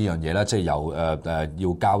呢樣嘢咧，即係由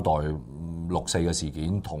要交代6四嘅事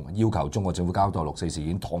件，同要求中國政府交代6四事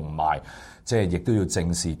件，同埋即係亦都要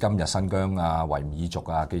正視今日新疆啊、維吾爾族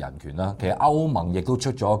啊嘅人權啦。其實歐盟亦都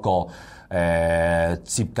出咗一個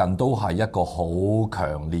接近都係一個好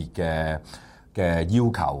強烈嘅要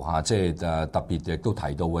求嚇，即係特別亦都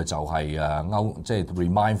提到嘅就係即係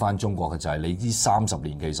remind 翻中國嘅就係你呢30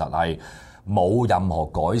年其實係冇任何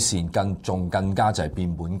改善，更加就係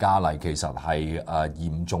變本加厲，其實係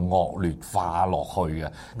嚴重惡劣化落去嘅。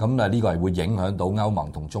咁呢個係會影響到歐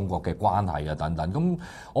盟同中國嘅關係啊等等。咁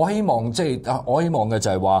我希望我希望嘅就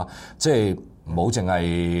係話，即係唔好淨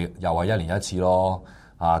係又係一年一次咯。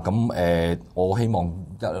我希望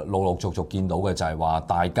陸陸續續見到嘅就係話，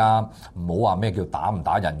大家唔好話咩叫打唔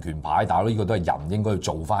打人權牌，打呢個都係人應該要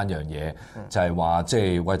做翻樣嘢，就係話即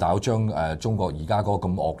係為大佬將中國而家嗰個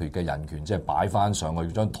咁惡劣嘅人權，即係擺翻上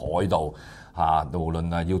去張台度嚇，無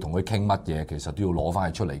論要同佢傾乜嘢，其實都要攞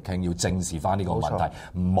翻佢出嚟傾，要正視翻呢個問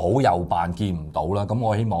題，唔好又扮見唔到啦。咁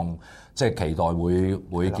我希望即係期待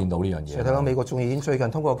會見到呢樣嘢。睇到美國眾議院最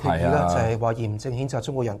近通過決議啦，就係話嚴正譴責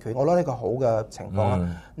中國人權。我覺得呢個好嘅情況啦。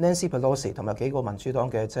Nancy Pelosi 同埋幾個民主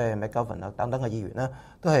黨嘅即係 McGovern 啊等等嘅議員咧，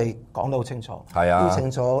都係講得好清楚，邀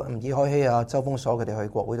請咗爾開希啊、周鋒鎖佢哋去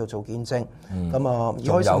國會度做見證。咁爾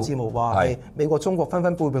開甚至冇話係美國、中國紛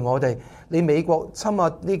紛背叛我哋。你美國侵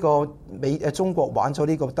壓呢個中國玩咗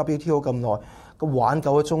呢個 WTO 咁耐，個玩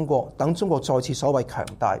夠咗中國，等中國再次所謂強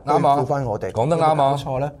大，對付翻我哋。講得啱啊！冇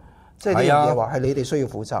錯咧。即係呢樣嘢話係你哋需要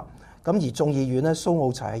負責，咁而眾議院咧，蘇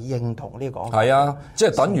奧齊係認同呢個講法。係啊，即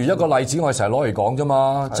係等於一個例子，我哋成日攞嚟講啫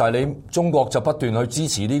嘛，就係你中國就不斷去支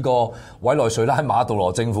持呢個委內瑞拉馬杜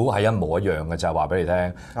羅政府係一模一樣嘅，就係話俾你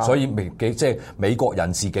聽。所以即係美國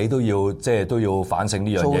人自己都要反省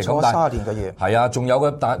呢樣嘢。做咗30年嘅嘢。係啊，仲有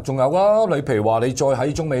啦，你譬如話你再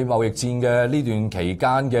喺中美貿易戰嘅呢段期間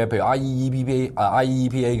嘅，譬如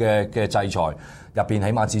IEEPA 嘅制裁。入邊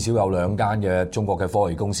起碼至少有2間嘅中國嘅科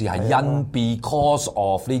技公司係因 because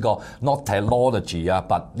of 呢個 not technology 啊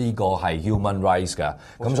，but 呢個係 human rights 㗎。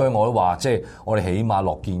咁所以我都話，即係我哋起碼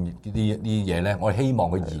樂見呢啲嘢咧，我哋希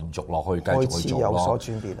望佢延續落去，繼續去做咯。開始有所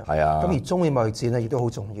轉變啊！係啊。咁而中美貿易戰咧，亦都好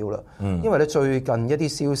重要啦。因為咧最近一啲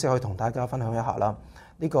消息可以同大家分享一下啦。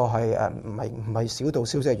呢個係唔係小道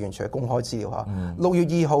消息，係完全係公開資料嚇。6月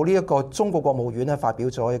2號呢一個中國國務院咧發表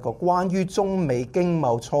咗一個關於中美經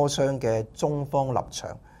貿磋商嘅中方立場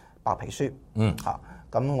白皮書。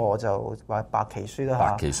咁我就話白旗書啦嚇。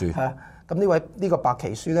白旗書係啊。咁呢個白旗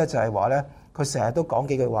書咧就係話咧，佢成日都講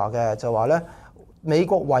幾句話嘅，就話咧美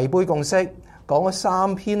國違背共識，講咗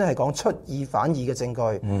3篇咧係講出爾反爾嘅證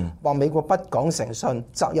據。話美國不講誠信，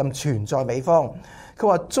責任全在美方。佢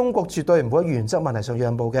話中國絕對唔會喺原則問題上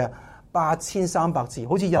讓步嘅，8300字，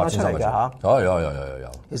好似印得出嚟嘅嚇。有。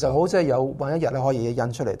其實我真係有揾一日咧可以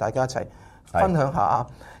印出嚟，大家一齊分享下。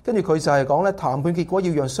跟住佢就係講咧，談判結果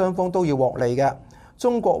要讓雙方都要獲利嘅。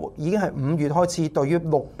中國已經係5月開始對於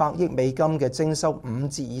600億美金嘅徵收5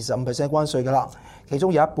至25% 關稅㗎啦，其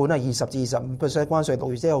中有一半係20至25% 關稅，6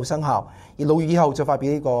月1號生效，而6月以後就發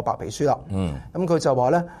表呢個白皮書啦。咁佢就話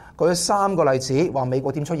咧，舉咗3個例子，話美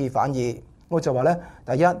國點出爾反爾。我就話咧，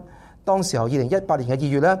第一，當時候2018年嘅2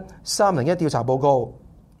月咧，301調查報告，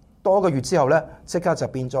多個月之後咧，即刻就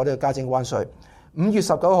變咗呢個加徵關稅。5月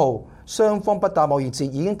19號，雙方不打貿易戰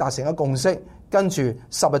已經達成咗共識，跟住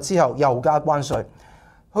10日之後又加關稅。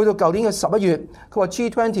去到舊年嘅11月，佢話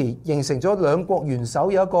G20 形成咗兩國元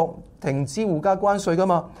首有一個停止互加關稅噶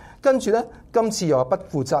嘛，跟住咧今次又話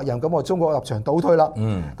不負責任，咁我中國立場倒退啦。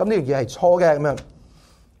咁呢樣嘢係錯嘅咁樣。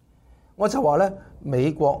我就話咧，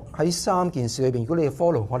美國喺3件事裏邊，如果你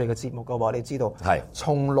follow 我哋嘅節目嘅話，你知道係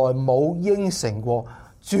從來冇應承過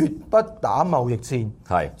絕不打貿易戰，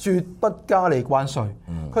係絕不加你關稅。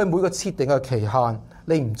佢係每個設定嘅期限，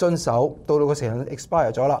你唔遵守，到個時間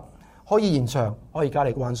expire 咗啦，可以延長，可以加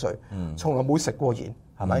你關稅。從來冇食過言，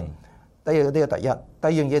係咪？呢個第一，第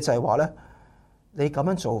二樣嘢就係話咧，你咁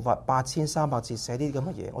樣做法8300字寫啲咁嘅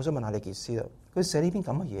嘢，我想問下你件事啦，佢寫呢篇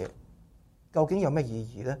咁嘅嘢，究竟有咩意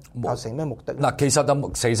義咧？達成咩目的？嗱，其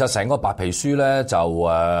實成個白皮書咧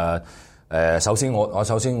就首先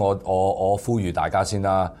我呼籲大家先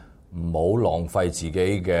啦，唔好浪費自己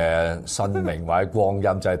嘅生命或者光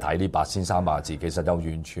陰，就係睇呢8300字，其實就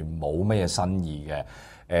完全冇咩新意嘅。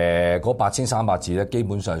嗰8300字咧，基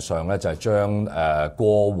本上咧就係將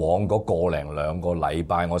過往嗰個零2個禮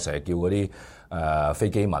拜，我成日叫嗰啲飛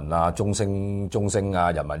機文啊、中星啊、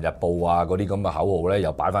人民日報啊嗰啲咁嘅口號咧，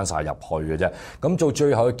又擺翻晒入去嘅啫。咁做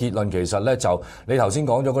最後嘅結論，其實咧就你頭先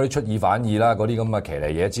講咗嗰啲出爾反爾啦，嗰啲咁嘅騎呢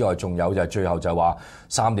嘢之外，仲有就係最後就話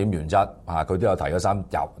3點原則啊，佢都有提咗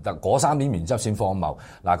嗰3點原則先荒謬。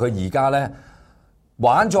嗱，佢而家咧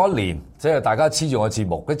玩咗1年，即係大家黐住我節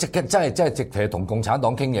目，佢真係直係同共產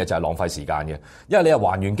黨傾嘢就係浪費時間嘅，因為你係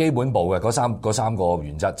還原基本步嘅嗰三個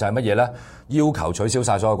原則就係乜嘢咧？要求取消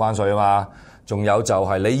晒所有關稅啊嘛。仲有就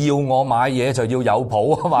係你要我買嘢就要有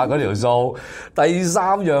譜啊嘛，嗰條數。第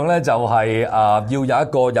3樣咧就係要有一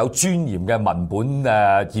個有尊嚴嘅文本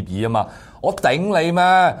協議啊嘛。我頂你咩？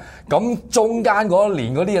咁中間嗰1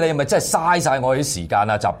年嗰啲嘢，你咪真係嘥晒我啲時間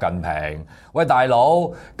啊！習近平，喂大佬，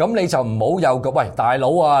咁你就唔好有個喂大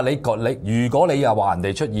佬啊！你如果你又話人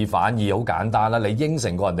哋出爾反爾，好簡單啦，你應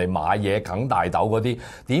承過人哋買嘢啃大豆嗰啲，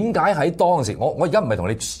點解喺當時我而家唔係同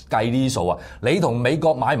你計呢啲數啊？你同美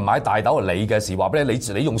國買唔買大豆係你嘅事，話俾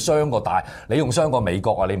你用雙個美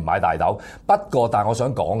國啊，你唔買大豆。不過，但係我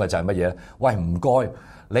想講嘅就係乜嘢咧？喂，唔該。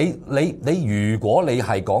你如果你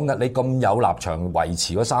係講緊你咁有立場維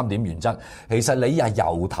持嗰3點原則，其實你係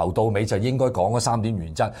由頭到尾就應該講嗰3點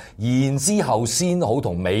原則，然之後先好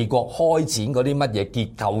同美國開展嗰啲乜嘢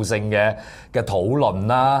結構性嘅討論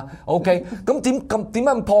啦。OK， 咁點解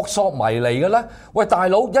咁撲朔迷離嘅咧？喂，大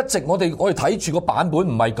佬，一直我哋睇住個版本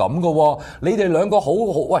唔係咁嘅喎，你哋兩個好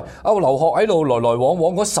喂，劉鶴喺度來來往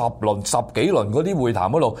往嗰10幾輪嗰啲會談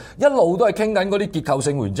嗰度，一路都係傾緊嗰啲結構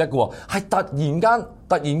性原則嘅喎，係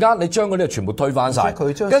突然間你將嗰啲全部推翻晒，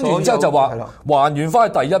跟住然之後就話還原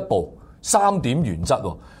翻去第一步3點原則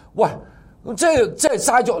喎。喂，即係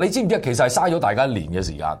嘥咗，你知唔知其實係嘥咗大家1年嘅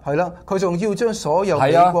時間。係啦，佢仲要將所有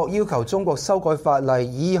美國要求中國修改法例，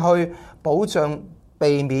以去保障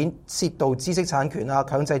避免竊盜知識產權啊、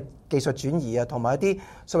強制技術轉移啊，同埋一啲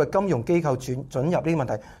所謂金融機構准入呢啲問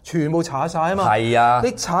題，全部查晒啊嘛。係啊，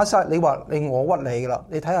你查晒，你話我屈你噶啦。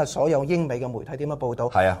你睇下所有英美嘅媒體點樣報導，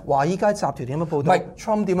係啊，華爾街集團點樣報導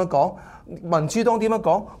，Trump 點樣講，民主黨點樣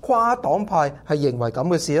講，跨黨派係認為咁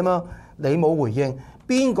嘅事啊嘛。你冇回應，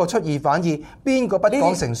邊個出爾反爾，邊個不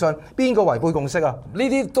講誠信，邊個違背共識啊？呢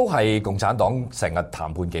啲都係共產黨成日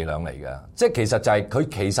談判伎倆嚟嘅，即係其實就係佢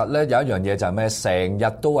其實咧有一樣嘢就係咩？成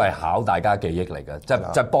日都係考大家記憶嚟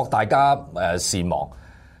嘅，就博大家善忘。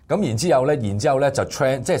咁然之後咧就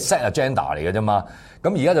trend 即係 set agenda 嚟嘅啫嘛。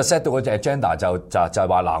咁而家就 set 到嗰隻 agenda 就係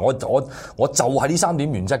話嗱，我就係呢3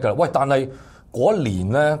點原則㗎啦。喂，但係嗰一年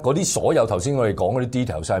咧嗰啲所有頭先我哋講嗰啲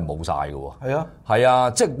details 係冇晒㗎喎。係啊，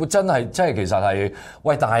即係真係其實係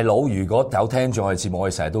喂大佬，如果有聽住我哋節目，我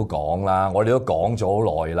哋成日都講啦，我哋都講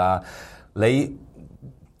咗好耐啦，你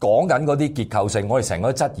講緊嗰啲結構性，我哋成日都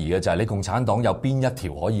質疑嘅就係你共產黨有邊一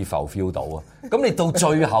條可以fulfill到啊？咁你到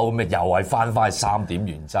最後咪又係翻返去3點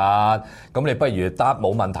原則？咁你不如得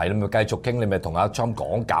冇問題，你咪繼續傾，你咪同阿 Trump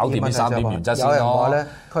講搞掂呢3點原則先咯。有人話咧，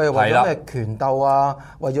佢係為咗咩權鬥啊？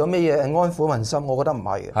為咗咩嘢安撫民心？我覺得唔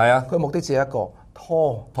係嘅。係啊，佢目的只係一個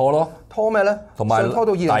拖咩咧？同埋拖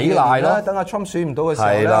到2020年啦，等阿 Trump 選唔到嘅時候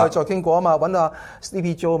咧，再傾過啊嘛，揾阿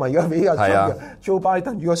Sleepy Joe 嘛，而家俾阿 Joe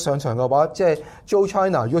Biden 如果上場嘅話，即係 Joe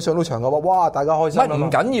China 如果上到場嘅話，哇！大家開心。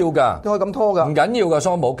唔緊要㗎，都可以咁拖㗎。唔緊要㗎，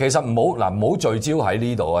桑普，其實唔好聚焦喺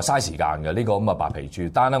呢度啊，嘥時間嘅呢個咁嘅白皮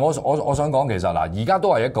書。但係我想講，其實嗱，而家都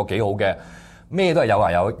係一個幾好嘅，咩都係有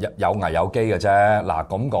危有機嘅啫。嗱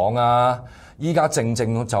咁講啊。依家正就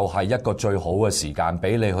係一個最好嘅時間，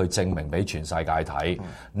俾你去證明俾全世界睇，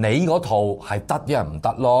你嗰套係得，一人唔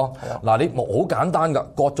得咯。嗱，你好簡單㗎，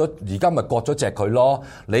而家咪割咗隻佢咯。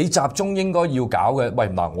你集中應該要搞嘅，喂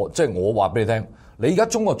嗱，我話俾你聽，你而家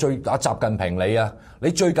中國習近平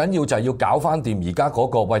你最緊要就係要搞翻掂而家嗰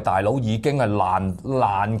個，喂大佬已經係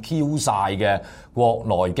爛 Q 晒嘅國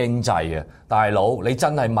內經濟啊！大佬，你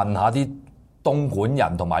真係問下啲東莞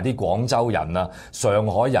人同埋啲廣州人啊、上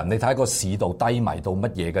海人，你睇個市道低迷到乜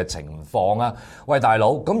嘢嘅情況啊？喂，大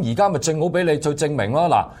佬，咁而家咪正好俾你去證明咯。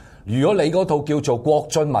嗱，如果你嗰套叫做國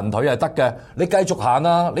進民退係得嘅，你繼續行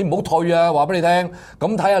啊，你唔好退啊，話俾你聽。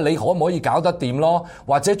咁睇下你可唔可以搞得掂咯？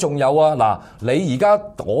或者仲有啊，嗱，你而家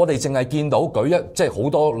我哋淨係見到即係好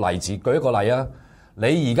多例子，舉一個例啊。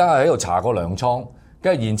你而家喺度查個糧倉，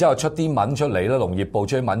跟住然之後出啲文出嚟啦，農業部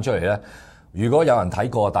出啲文出嚟咧。如果有人睇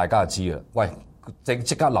過，大家就知啦。喂，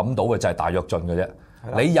即刻諗到嘅就係大躍進嘅啫。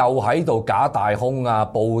你又喺度假大空啊，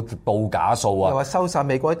報假數啊，又話收晒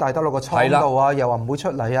美國啲大德落個倉度啊，又話唔會出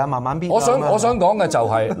嚟啊，慢慢變。我想講嘅就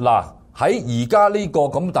係嗱，喺而家呢個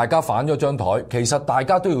咁，大家反咗張台，其實大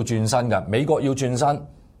家都要轉身嘅。美國要轉身，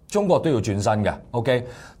中國都要轉身嘅。OK，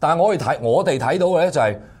但係我哋睇到嘅咧就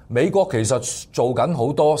係。美國其實做緊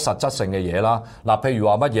好多實質性嘅嘢啦，嗱，譬如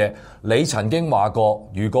話乜嘢？你曾經話過，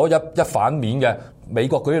如果一反面嘅美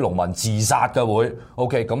國嗰啲農民自殺嘅會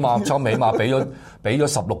 ，OK， 咁啊，川普起碼俾咗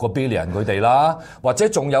16個 billion 佢哋啦，或者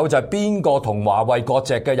仲有就係邊個同華為割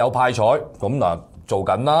席嘅有派彩，咁嗱做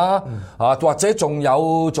緊啦，或者仲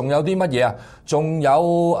有啲乜嘢啊？仲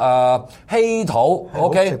有稀土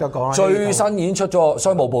 ，OK， 最新已經出咗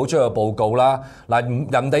商務部出嘅報告啦。嗱，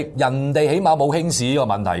人哋起碼冇輕視呢個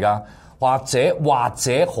問題㗎，或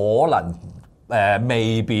者可能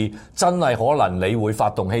未必真係可能你會發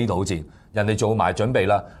動稀土戰，人哋做埋準備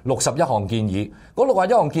啦。61項建議，嗰61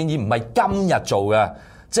項建議唔係今日做嘅。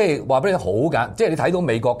即係話俾你好簡，即係你睇到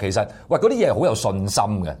美國其實，喂嗰啲嘢係好有信心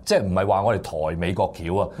嘅，即係唔係話我哋抬美國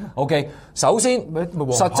橋啊 ？OK， 首先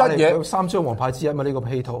實質嘢3張王牌之一嘛，呢個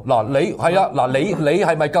稀土。嗱你係啊，嗱你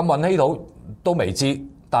係咪禁運稀土都未知，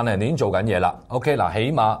但係人哋已經做緊嘢啦。OK， 嗱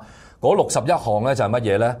起碼嗰61項咧就係乜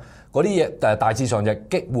嘢咧？嗰啲嘢大致上就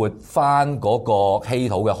激活翻嗰個稀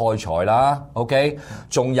土嘅開採啦，OK，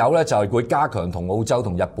 仲有咧就係會加強同澳洲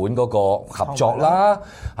同日本嗰個合作啦，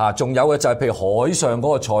仲有嘅就係譬如海上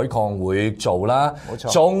嗰個採礦會做啦，冇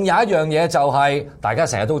錯。仲有一樣嘢就係大家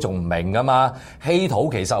成日都仲唔明噶嘛，稀土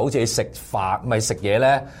其實好似食飯咪食嘢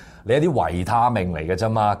咧。你一啲維他命嚟嘅啫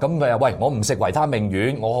嘛，咁佢話喂，我唔食維他命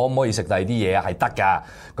丸，我可唔可以食第二啲嘢啊？係得㗎，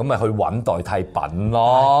咁咪去揾代替品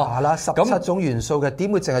咯。係啦，17種元素嘅，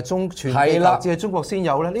點會淨係全地球只係中國先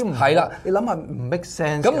有咧？呢唔係啦，你諗下唔 make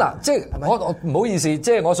sense。咁嗱，即係我唔好意思，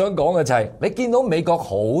即係我想講嘅就係，你見到美國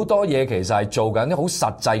好多嘢其實係做緊啲好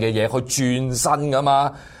實際嘅嘢去轉身㗎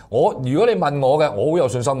嘛。如果你問我嘅，我好有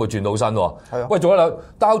信心會轉到身喎。係啊，喂，仲有兩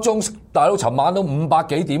道瓊斯大佬，尋晚都500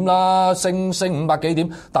幾點啦，升500幾點，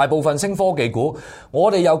大部分升科技股。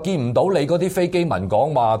我哋又見唔到你嗰啲飛機文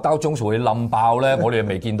講話道瓊斯會冧爆咧，我哋又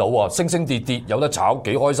未見到喎，升跌有得炒，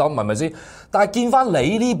幾開心係咪先？但係見翻你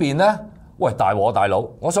呢邊咧，喂大佬，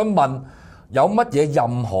我想問有乜嘢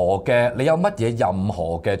任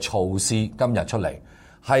何嘅措施今日出嚟？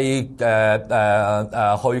係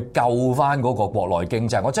去救翻嗰個國內經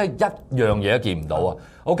濟，我真係一樣嘢都見唔到啊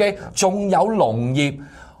！OK， 仲有農業，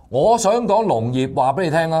我想講農業話俾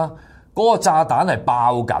你聽啦。嗰個炸彈係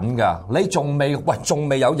爆緊㗎，你仲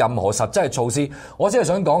未有任何實質嘅措施。我只係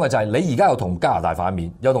想講嘅就係你而家又同加拿大反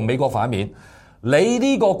面，又同美國反面。你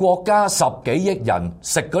呢個國家10幾億人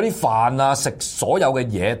食嗰啲飯啊，食所有嘅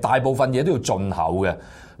嘢，大部分嘢都要進口嘅。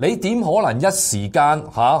你點可能一時間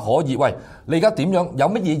可以？喂，你而家點樣？有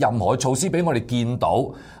乜嘢任何措施俾我哋見到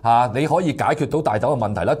你可以解決到大豆嘅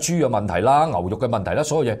問題啦、豬嘅問題啦、牛肉嘅問題啦，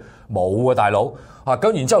所有嘢冇啊，大佬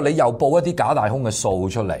咁然之後你又報一啲假大空嘅數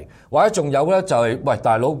出嚟，或者仲有咧就係喂，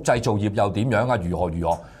大佬製造業又點樣啊？如何？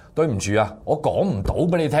對唔住啊，我講唔到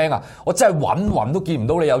俾你聽啊！我真係揾都見唔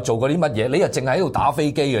到你有做過啲乜嘢，你又淨係喺度打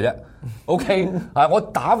飛機嘅啫。OK 我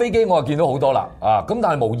打飛機我就見到好多啦咁但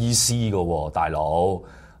係冇意思㗎喎，大佬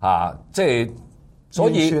即係所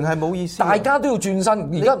以完全係冇意思，大家都要轉身。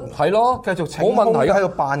而家係咯，繼續冇問題喺度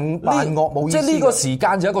扮惡冇意思。即係呢個時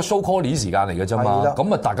間就係一個 show call 時間嚟嘅啫嘛。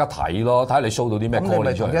咁大家睇咯，睇下你 show 到啲咩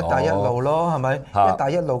call 出嚟咯。咁你咪同一帶一路咯，係咪？一帶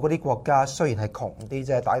一路嗰啲國家雖然係窮啲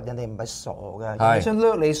啫，但係人哋唔係傻嘅，人哋想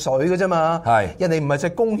掠你水嘅啫嘛。人哋唔係就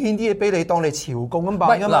係貢獻啲嘢俾你，當你朝貢咁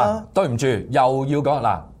辦㗎嘛。對唔住，又要講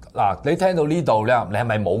嗱，你聽到呢度咧，你係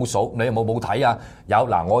咪冇數？你有冇睇啊？有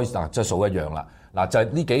我即係數一樣啦。就係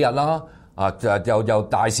呢幾日啦。又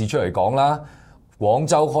大事出嚟講啦，廣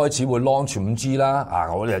州開始會 launch 5G 啦，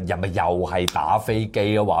我哋人咪又係打飛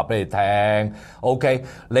機啊！話俾你聽 ，OK，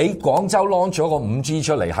 你廣州 launch 咗個 5G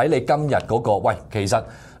出嚟，喺你今日嗰個，喂，其實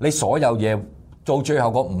你所有嘢到最後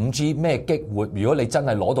個 5G 咩激活？如果你真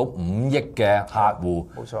係攞到5億嘅客戶，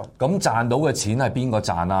冇錯，咁賺到嘅錢係邊個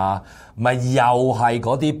賺啊？咪又係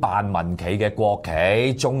嗰啲扮民企嘅國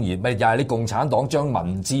企，中意咪又係你共產黨將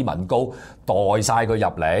民脂民膏代晒佢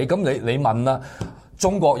入嚟。咁你問啦，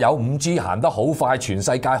中國有 5G 行得好快，全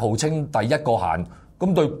世界號稱第一個行，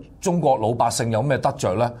咁對中國老百姓有咩得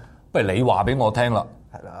着咧？不如你話俾我聽啦。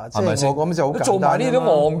係啦，即係我咁就好簡單。做埋呢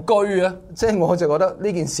啲戇居啊！即係我就覺得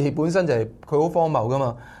呢件事本身就係佢好荒謬噶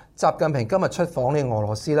嘛。習近平今日出訪呢個俄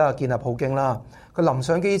羅斯啦，見下普京啦。佢臨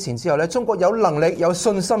上機前之後咧，中國有能力有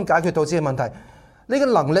信心解決到自己嘅問題。呢個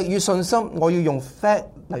能力與信心，我要用 fact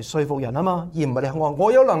嚟說服人啊嘛，而唔係你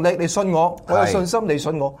我有能力你信我，我有信心你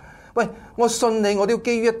信我。喂，我信你，我都要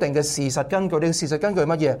基於一定嘅事實根據。呢個事實根據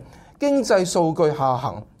乜嘢？經濟數據下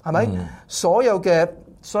行係咪？所有嘅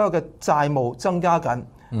債務增加緊，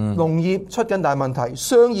農業出緊大問題，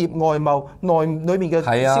商業外貿裏面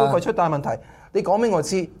嘅消費出大問題。你講俾我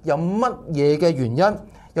知，有乜嘢嘅原因？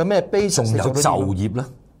有咩 base？ 仲有就業咧？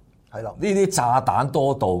係啦，呢啲炸彈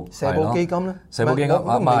多到社保基金咧，社保基金唔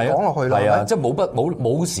係講落去啦，係啊，即係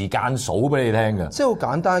冇時間數俾你聽嘅。即係好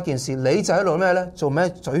簡單一件事，你就喺度咩咧？做咩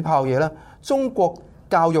嘴炮嘢咧？中國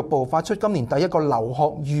教育部發出今年第一個留學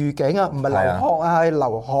預警啊，唔係留學啊，係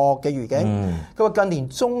留學嘅預警。佢話近年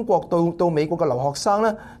中國到美國嘅留學生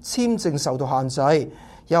咧，簽證受到限制，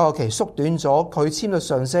有效期縮短咗，佢簽率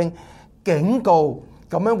上升，警告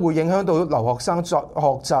咁樣會影響到留學生作學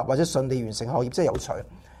習或者順利完成學業，真係有趣。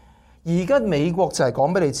而家美國就係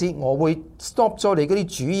講俾你知，我會 stop 咗你嗰啲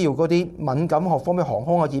主要嗰啲敏感學科，咩航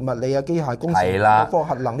空啊、熱物理啊、機械工程、科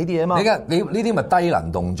核能呢啲嘢嘛。你呢啲咪低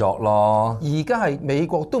能動作咯？而家係美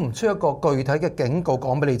國都唔出一個具體嘅警告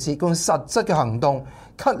講俾你知，用實質嘅行動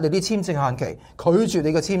cut 你啲簽證限期，拒絕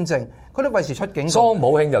你嘅簽證，佢都費事出警告。桑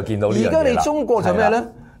普興就見到呢樣嘢啦。而家你中國就咩咧？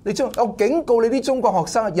你我警告你啲中國學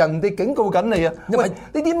生，人哋警告緊你啊！因為呢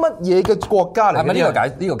啲乜嘢嘅國家嚟？係咪呢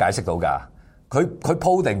個解釋到㗎？佢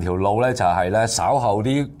鋪定條路咧，就係咧稍後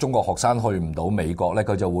啲中國學生去唔到美國咧，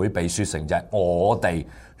佢就會被説成就係我哋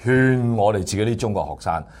勸我哋自己啲中國學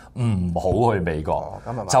生唔好去美國，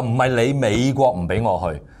就唔係你美國唔俾我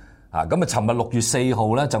去。咁啊！尋日6月4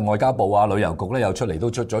號咧，就外交部啊、旅遊局咧又出嚟都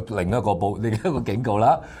出咗另一個警告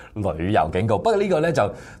啦，旅遊警告。不過呢個咧就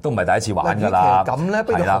都唔係第一次玩㗎啦。咁咧，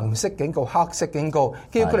不如紅色警告、黑色警告，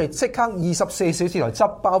叫佢哋即刻24小時內執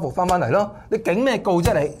包袱翻嚟咯。你警咩告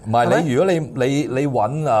啫？你唔係你，如果你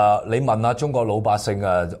揾你問下中國老百姓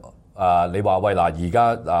你話喂嗱，而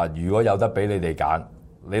家如果有得俾你哋揀。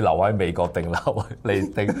你留喺美國定唔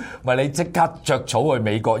係你即刻着草去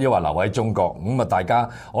美國，抑或留喺中國？咁啊，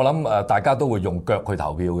我諗大家都會用腳去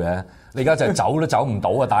投票嘅。你而家就係走都走唔到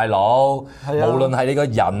啊，大佬！無論係你個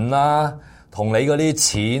人啦，同你嗰啲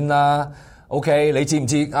錢啦 ，OK？ 你知唔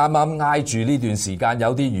知啱啱挨住呢段時間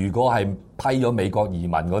有啲如果係批咗美國移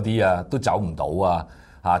民嗰啲啊，都走唔到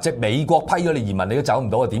啊！即係美國批咗你移民，你都走唔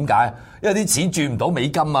到啊？點解？因為啲錢轉唔到美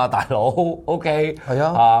金啊，大佬。OK？ 係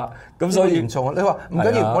啊。咁所以嚴重啊！你話唔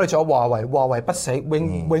緊要，我哋仲有華為，華為不死，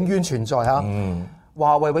永遠存在嚇。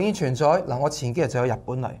華為永遠存在。嗱，我前幾日就去日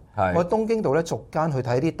本嚟，我喺東京度咧逐間去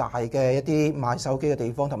睇啲大嘅一啲賣手機嘅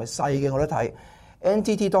地方，同埋細嘅我都睇。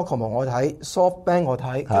NTT.com 我睇 ，SoftBank 我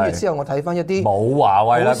睇，跟住之後我睇翻一啲冇華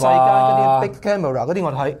為啦好細間嗰啲 Big Camera 嗰啲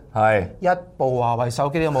我睇，係一部華為手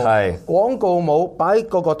機都冇，係廣告冇，擺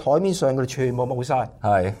喺個台面上佢哋全部冇晒。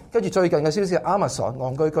係跟住最近嘅消息 Amazon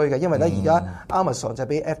戇居居嘅，因為咧而家 Amazon 就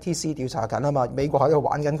俾 FTC 調查緊啊嘛，美國喺度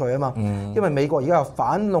玩緊佢啊嘛，因為美國而家有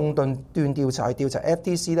反壟斷調查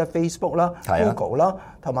FTC 啦、Facebook 啦、Google 啦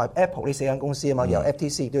同埋 Apple 呢4間公司啊嘛，有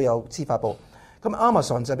FTC 亦都有司法部。咁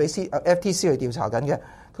Amazon 就俾FTC 去調查緊嘅，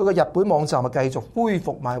佢個日本網站咪繼續恢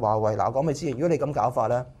復賣華為。嗱，講俾你知，如果你咁搞法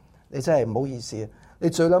咧，你真係唔好意思，你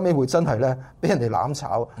最撚尾會真係咧俾人哋攬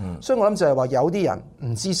炒。所以我諗就係話有啲人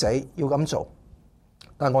唔知死要咁做，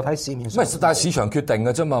但係我睇市面上，但係市場決定嘅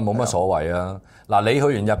啫嘛，冇乜所謂啊。嗱，你去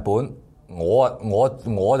完日本，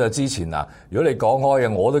我就之前啊，如果你講開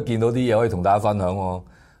嘅，我都見到啲嘢可以同大家分享喎。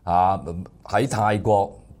喺泰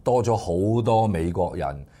國多咗好多美國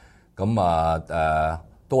人。咁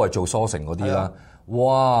都係做sourcing成嗰啲啦。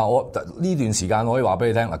哇！我呢段時間我可以話俾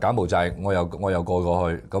你聽嗱，柬埔寨我又過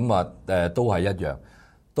去，咁都係一樣，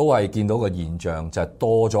都係見到個現象就係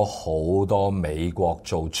多咗好多美國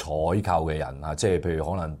做採購嘅人啊，即係譬如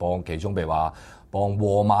可能幫其中譬如話幫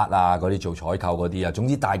Walmart 啊嗰啲做採購嗰啲啊，總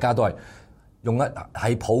之大家都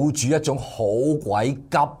係抱住一種好鬼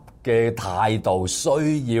急嘅態度，需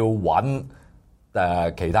要揾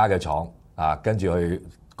其他嘅廠啊，跟住去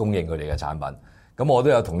供應佢哋嘅產品，咁我都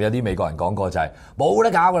有同一啲美國人講過，就係冇得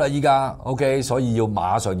搞噶啦，依家 OK， 所以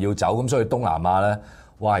馬上要走，咁所以東南亞咧，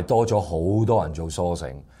哇係多咗好多人做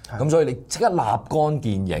sourcing，咁所以你即刻立竿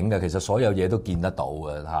見影嘅，其實所有嘢都見得到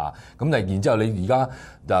嘅嚇。咁然之後你而家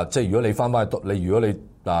即係如果你翻返去如果你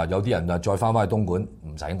有啲人再翻返去東莞，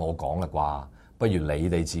唔使我講啦啩，不如你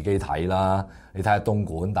哋自己睇啦。你睇下東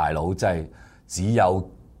莞大佬，真係只有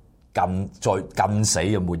近死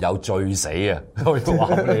啊，沒有最死啊！可以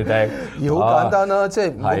話俾你聽，而好簡單啦，即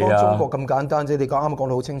係唔好講中國咁簡單啫。你啱啱講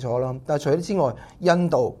得好清楚啦。但係除咗之外，印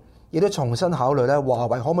度亦都重新考慮咧，華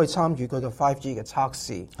為可唔可以參與佢嘅 5G 嘅測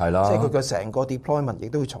試？係啦，即係佢嘅成個 deployment 亦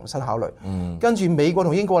都要重新考慮。跟住美國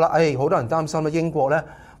同英國啦，好多人擔心咧，英國咧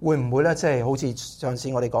會唔會咧，即係好似上次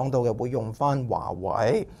我哋講到嘅，會用翻華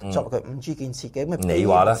為作為佢 5G 建設嘅咁嘅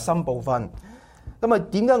核心部分？咁啊，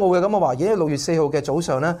點解我會咁嘅話？因為6月4號嘅早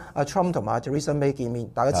上咧，阿 Trump 同埋 Theresa May 見面，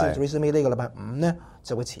大家知道 Theresa May 呢個禮拜5咧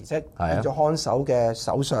就會辭職，變咗看守嘅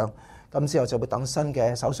首相。咁之後就會等新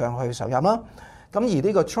嘅首相去上任啦。咁而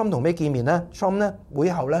呢個 Trump 同 May 見面咧 ，Trump 咧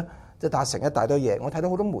會後咧就達成一大堆嘢。我睇到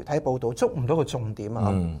好多媒體報道，捉唔到個重點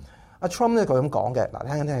啊。阿 Trump 咧佢咁講嘅，嗱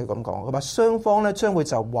聽佢咁講，佢話雙方咧將會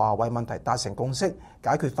就華為問題達成共識，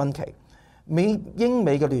解決分歧。英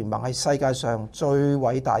美嘅聯盟係世界上最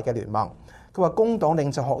偉大嘅聯盟。佢話工黨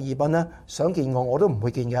領袖賀爾賓咧想見我都唔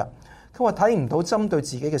會見嘅。佢話睇唔到針對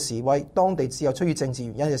自己嘅示威，當地只有出於政治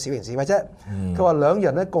原因嘅小型示威啫。佢話兩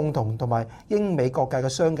人咧共同同埋英美各界嘅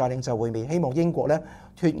商界領袖會面，希望英國咧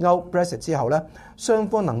脫歐 Brexit 之後咧雙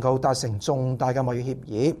方能夠達成重大嘅貿易協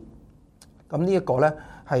議。咁呢一個咧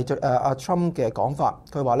係阿 Trump 嘅講法。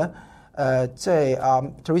佢話咧即係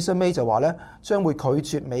Theresa May 就話咧將會拒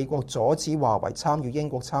絕美國阻止華為參與英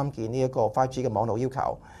國參建呢一個 5G 嘅網絡要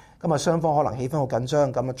求。咁啊，雙方可能氣氛好緊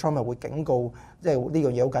張，咁啊 Trump 又會警告，即係呢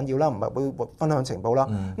樣嘢好緊要啦，唔係會分享情報啦。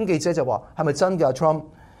咁記者就話：係咪真㗎 Trump？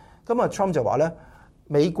咁啊 Trump 就話咧，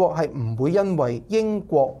美國係唔會因為英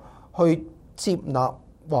國去接納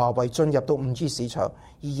華為進入到 5G 市場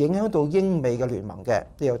而影響到英美嘅聯盟嘅。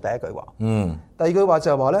呢個第一句話。第二句話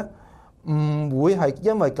就係話咧，唔會係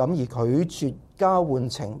因為咁而拒絕交換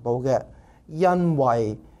情報嘅，因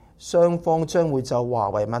為雙方將會就華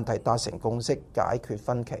為問題達成共識，解決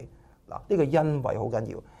分歧。嗱，呢個因為好緊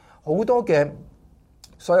要，好多嘅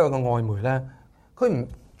所有嘅外媒咧，佢唔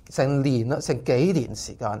成年啦，成幾年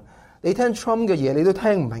時間，你聽 Trump 嘅嘢，你都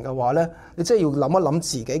聽唔明嘅話咧，你真係要諗一諗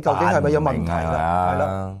自己究竟係咪有問題啦？係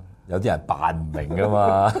啦，有啲人扮唔明噶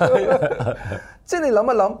嘛。即係你諗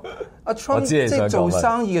一諗，阿 Trump 即係做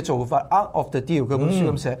生意嘅做法 ，Art of the Deal，佢本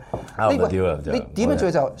書咁寫。Art of the Deal，你點樣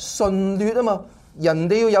做就順劣啊嘛。人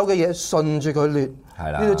哋要有嘅嘢順住佢劣，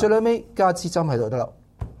呢度最尾尾加支針喺度得啦。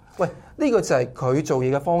喂，呢個就係佢做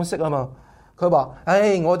嘢嘅方式啊嘛。佢話：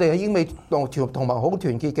我哋係英美同盟好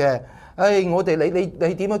團結嘅。我哋你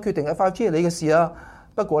點樣決定嘅 5G 係你嘅事啊？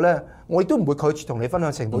不過咧，我亦都唔會拒絕同你分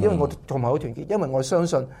享情報，因為我同盟好團結，因為我相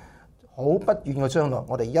信好不遠嘅將來，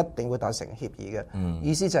我哋一定會達成協議嘅。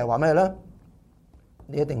意思就係話咩咧？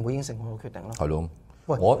你一定會應承我嘅決定咯。係咯。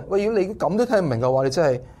喂，如果你咁都聽唔明嘅話，你真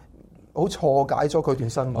係〜好錯解咗佢段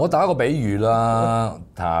新聞。我打個比喻啦，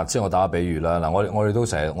即係我打個比喻啦。嗱，我哋都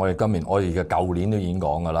成日，我哋舊年都已經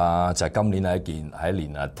講㗎啦，就係今年係一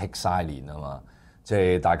年啊 take 晒年啊嘛。即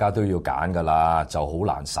係大家都要揀㗎啦，就好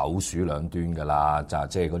難首鼠兩端㗎啦。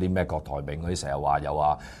即係嗰啲咩郭台銘嗰啲成日話又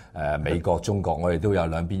話美國中國，我哋都有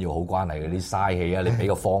兩邊要好關係嗰啲嘥氣啊！你俾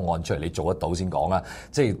個方案出嚟，你做得到先講啦。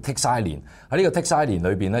即係剔嘥年喺呢個剔嘥年裏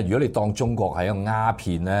邊咧，如果你當中國係一個鴉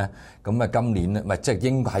片咧，咁啊今年咧，唔係即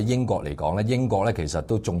係喺英國嚟講咧，英國咧其實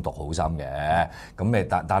都中毒好深嘅。咁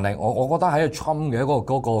但係我覺得喺 Trump 嘅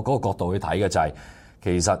嗰個角度去睇嘅就係。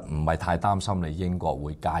其實唔係太擔心你英國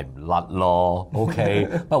會戒唔甩咯 ，OK，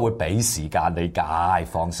 不過會俾時間你戒，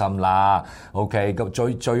放心啦 ，OK。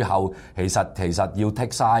咁最後其實要剔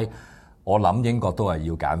曬，我諗英國都係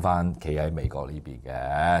要揀翻企喺美國呢邊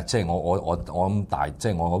嘅，即係我諗即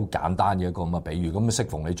係我好簡單嘅一個咁嘅比喻。咁適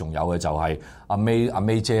逢你仲有嘅就係阿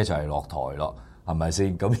May 姐就係落台咯，係咪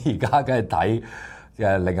先？咁而家梗係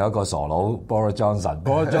睇另外一個傻佬 Boris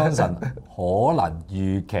Johnson 可能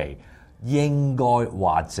預期。應該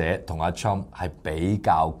或者同阿 Trump 係比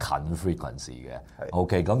較近 frequency 嘅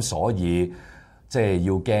，OK， 咁所以即係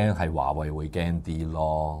要驚係華為會驚啲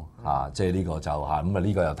咯，即係呢個就咁啊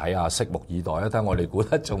呢個又睇下拭目以待啦，睇我哋估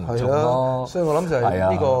得中唔中咯。所以我諗就係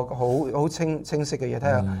呢個好清晰嘅嘢，睇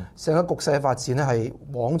下成個局勢發展咧係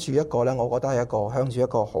往住一個咧，我覺得係一個向住一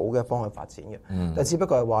個好嘅方向發展嘅。但只不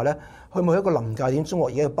過係話咧，去冇一個臨界點，中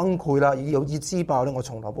國已經崩潰啦，已經有意支爆咧。我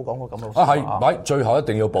從來冇講過咁嘅話。係，最後一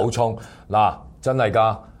定要補充嗱，真係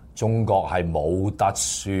㗎。中國係冇得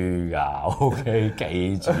輸㗎 ，OK，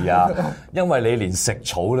 記住啊！因為你連食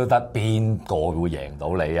草都得，邊個會贏到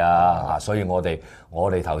你啊？所以我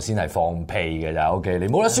哋頭先係放屁嘅咋 ，OK， 你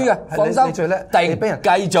冇得輸嘅，放心。你最叻，定俾人繼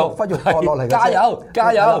續忽肉割落嚟，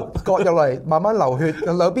加油，割入嚟，慢慢流血，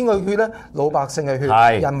流邊個血咧？老百姓嘅血，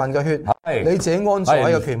人民嘅血，你自己安坐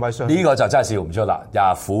喺個權位上。呢個就真係笑唔出啦！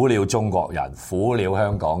苦了中國人，苦了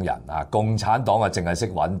香港人啊！共產黨啊，淨係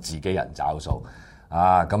識揾自己人找數。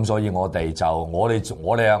咁所以我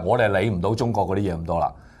哋理唔到中國嗰啲嘢咁多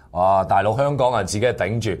啦。大陸香港人自己係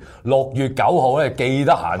頂住。6月9號咧，記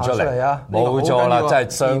得行出嚟啊！冇錯啦，真係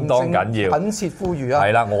相當緊要。懇切呼籲啊！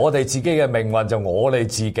係啦，我哋自己嘅命運就我哋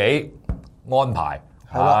自己安排。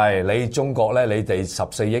係你中國咧，你哋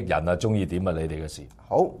14億人啊，中意點啊？你哋嘅事。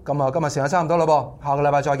好，咁啊，今日時間差唔多啦噃，下個禮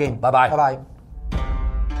拜再見，拜拜。拜拜。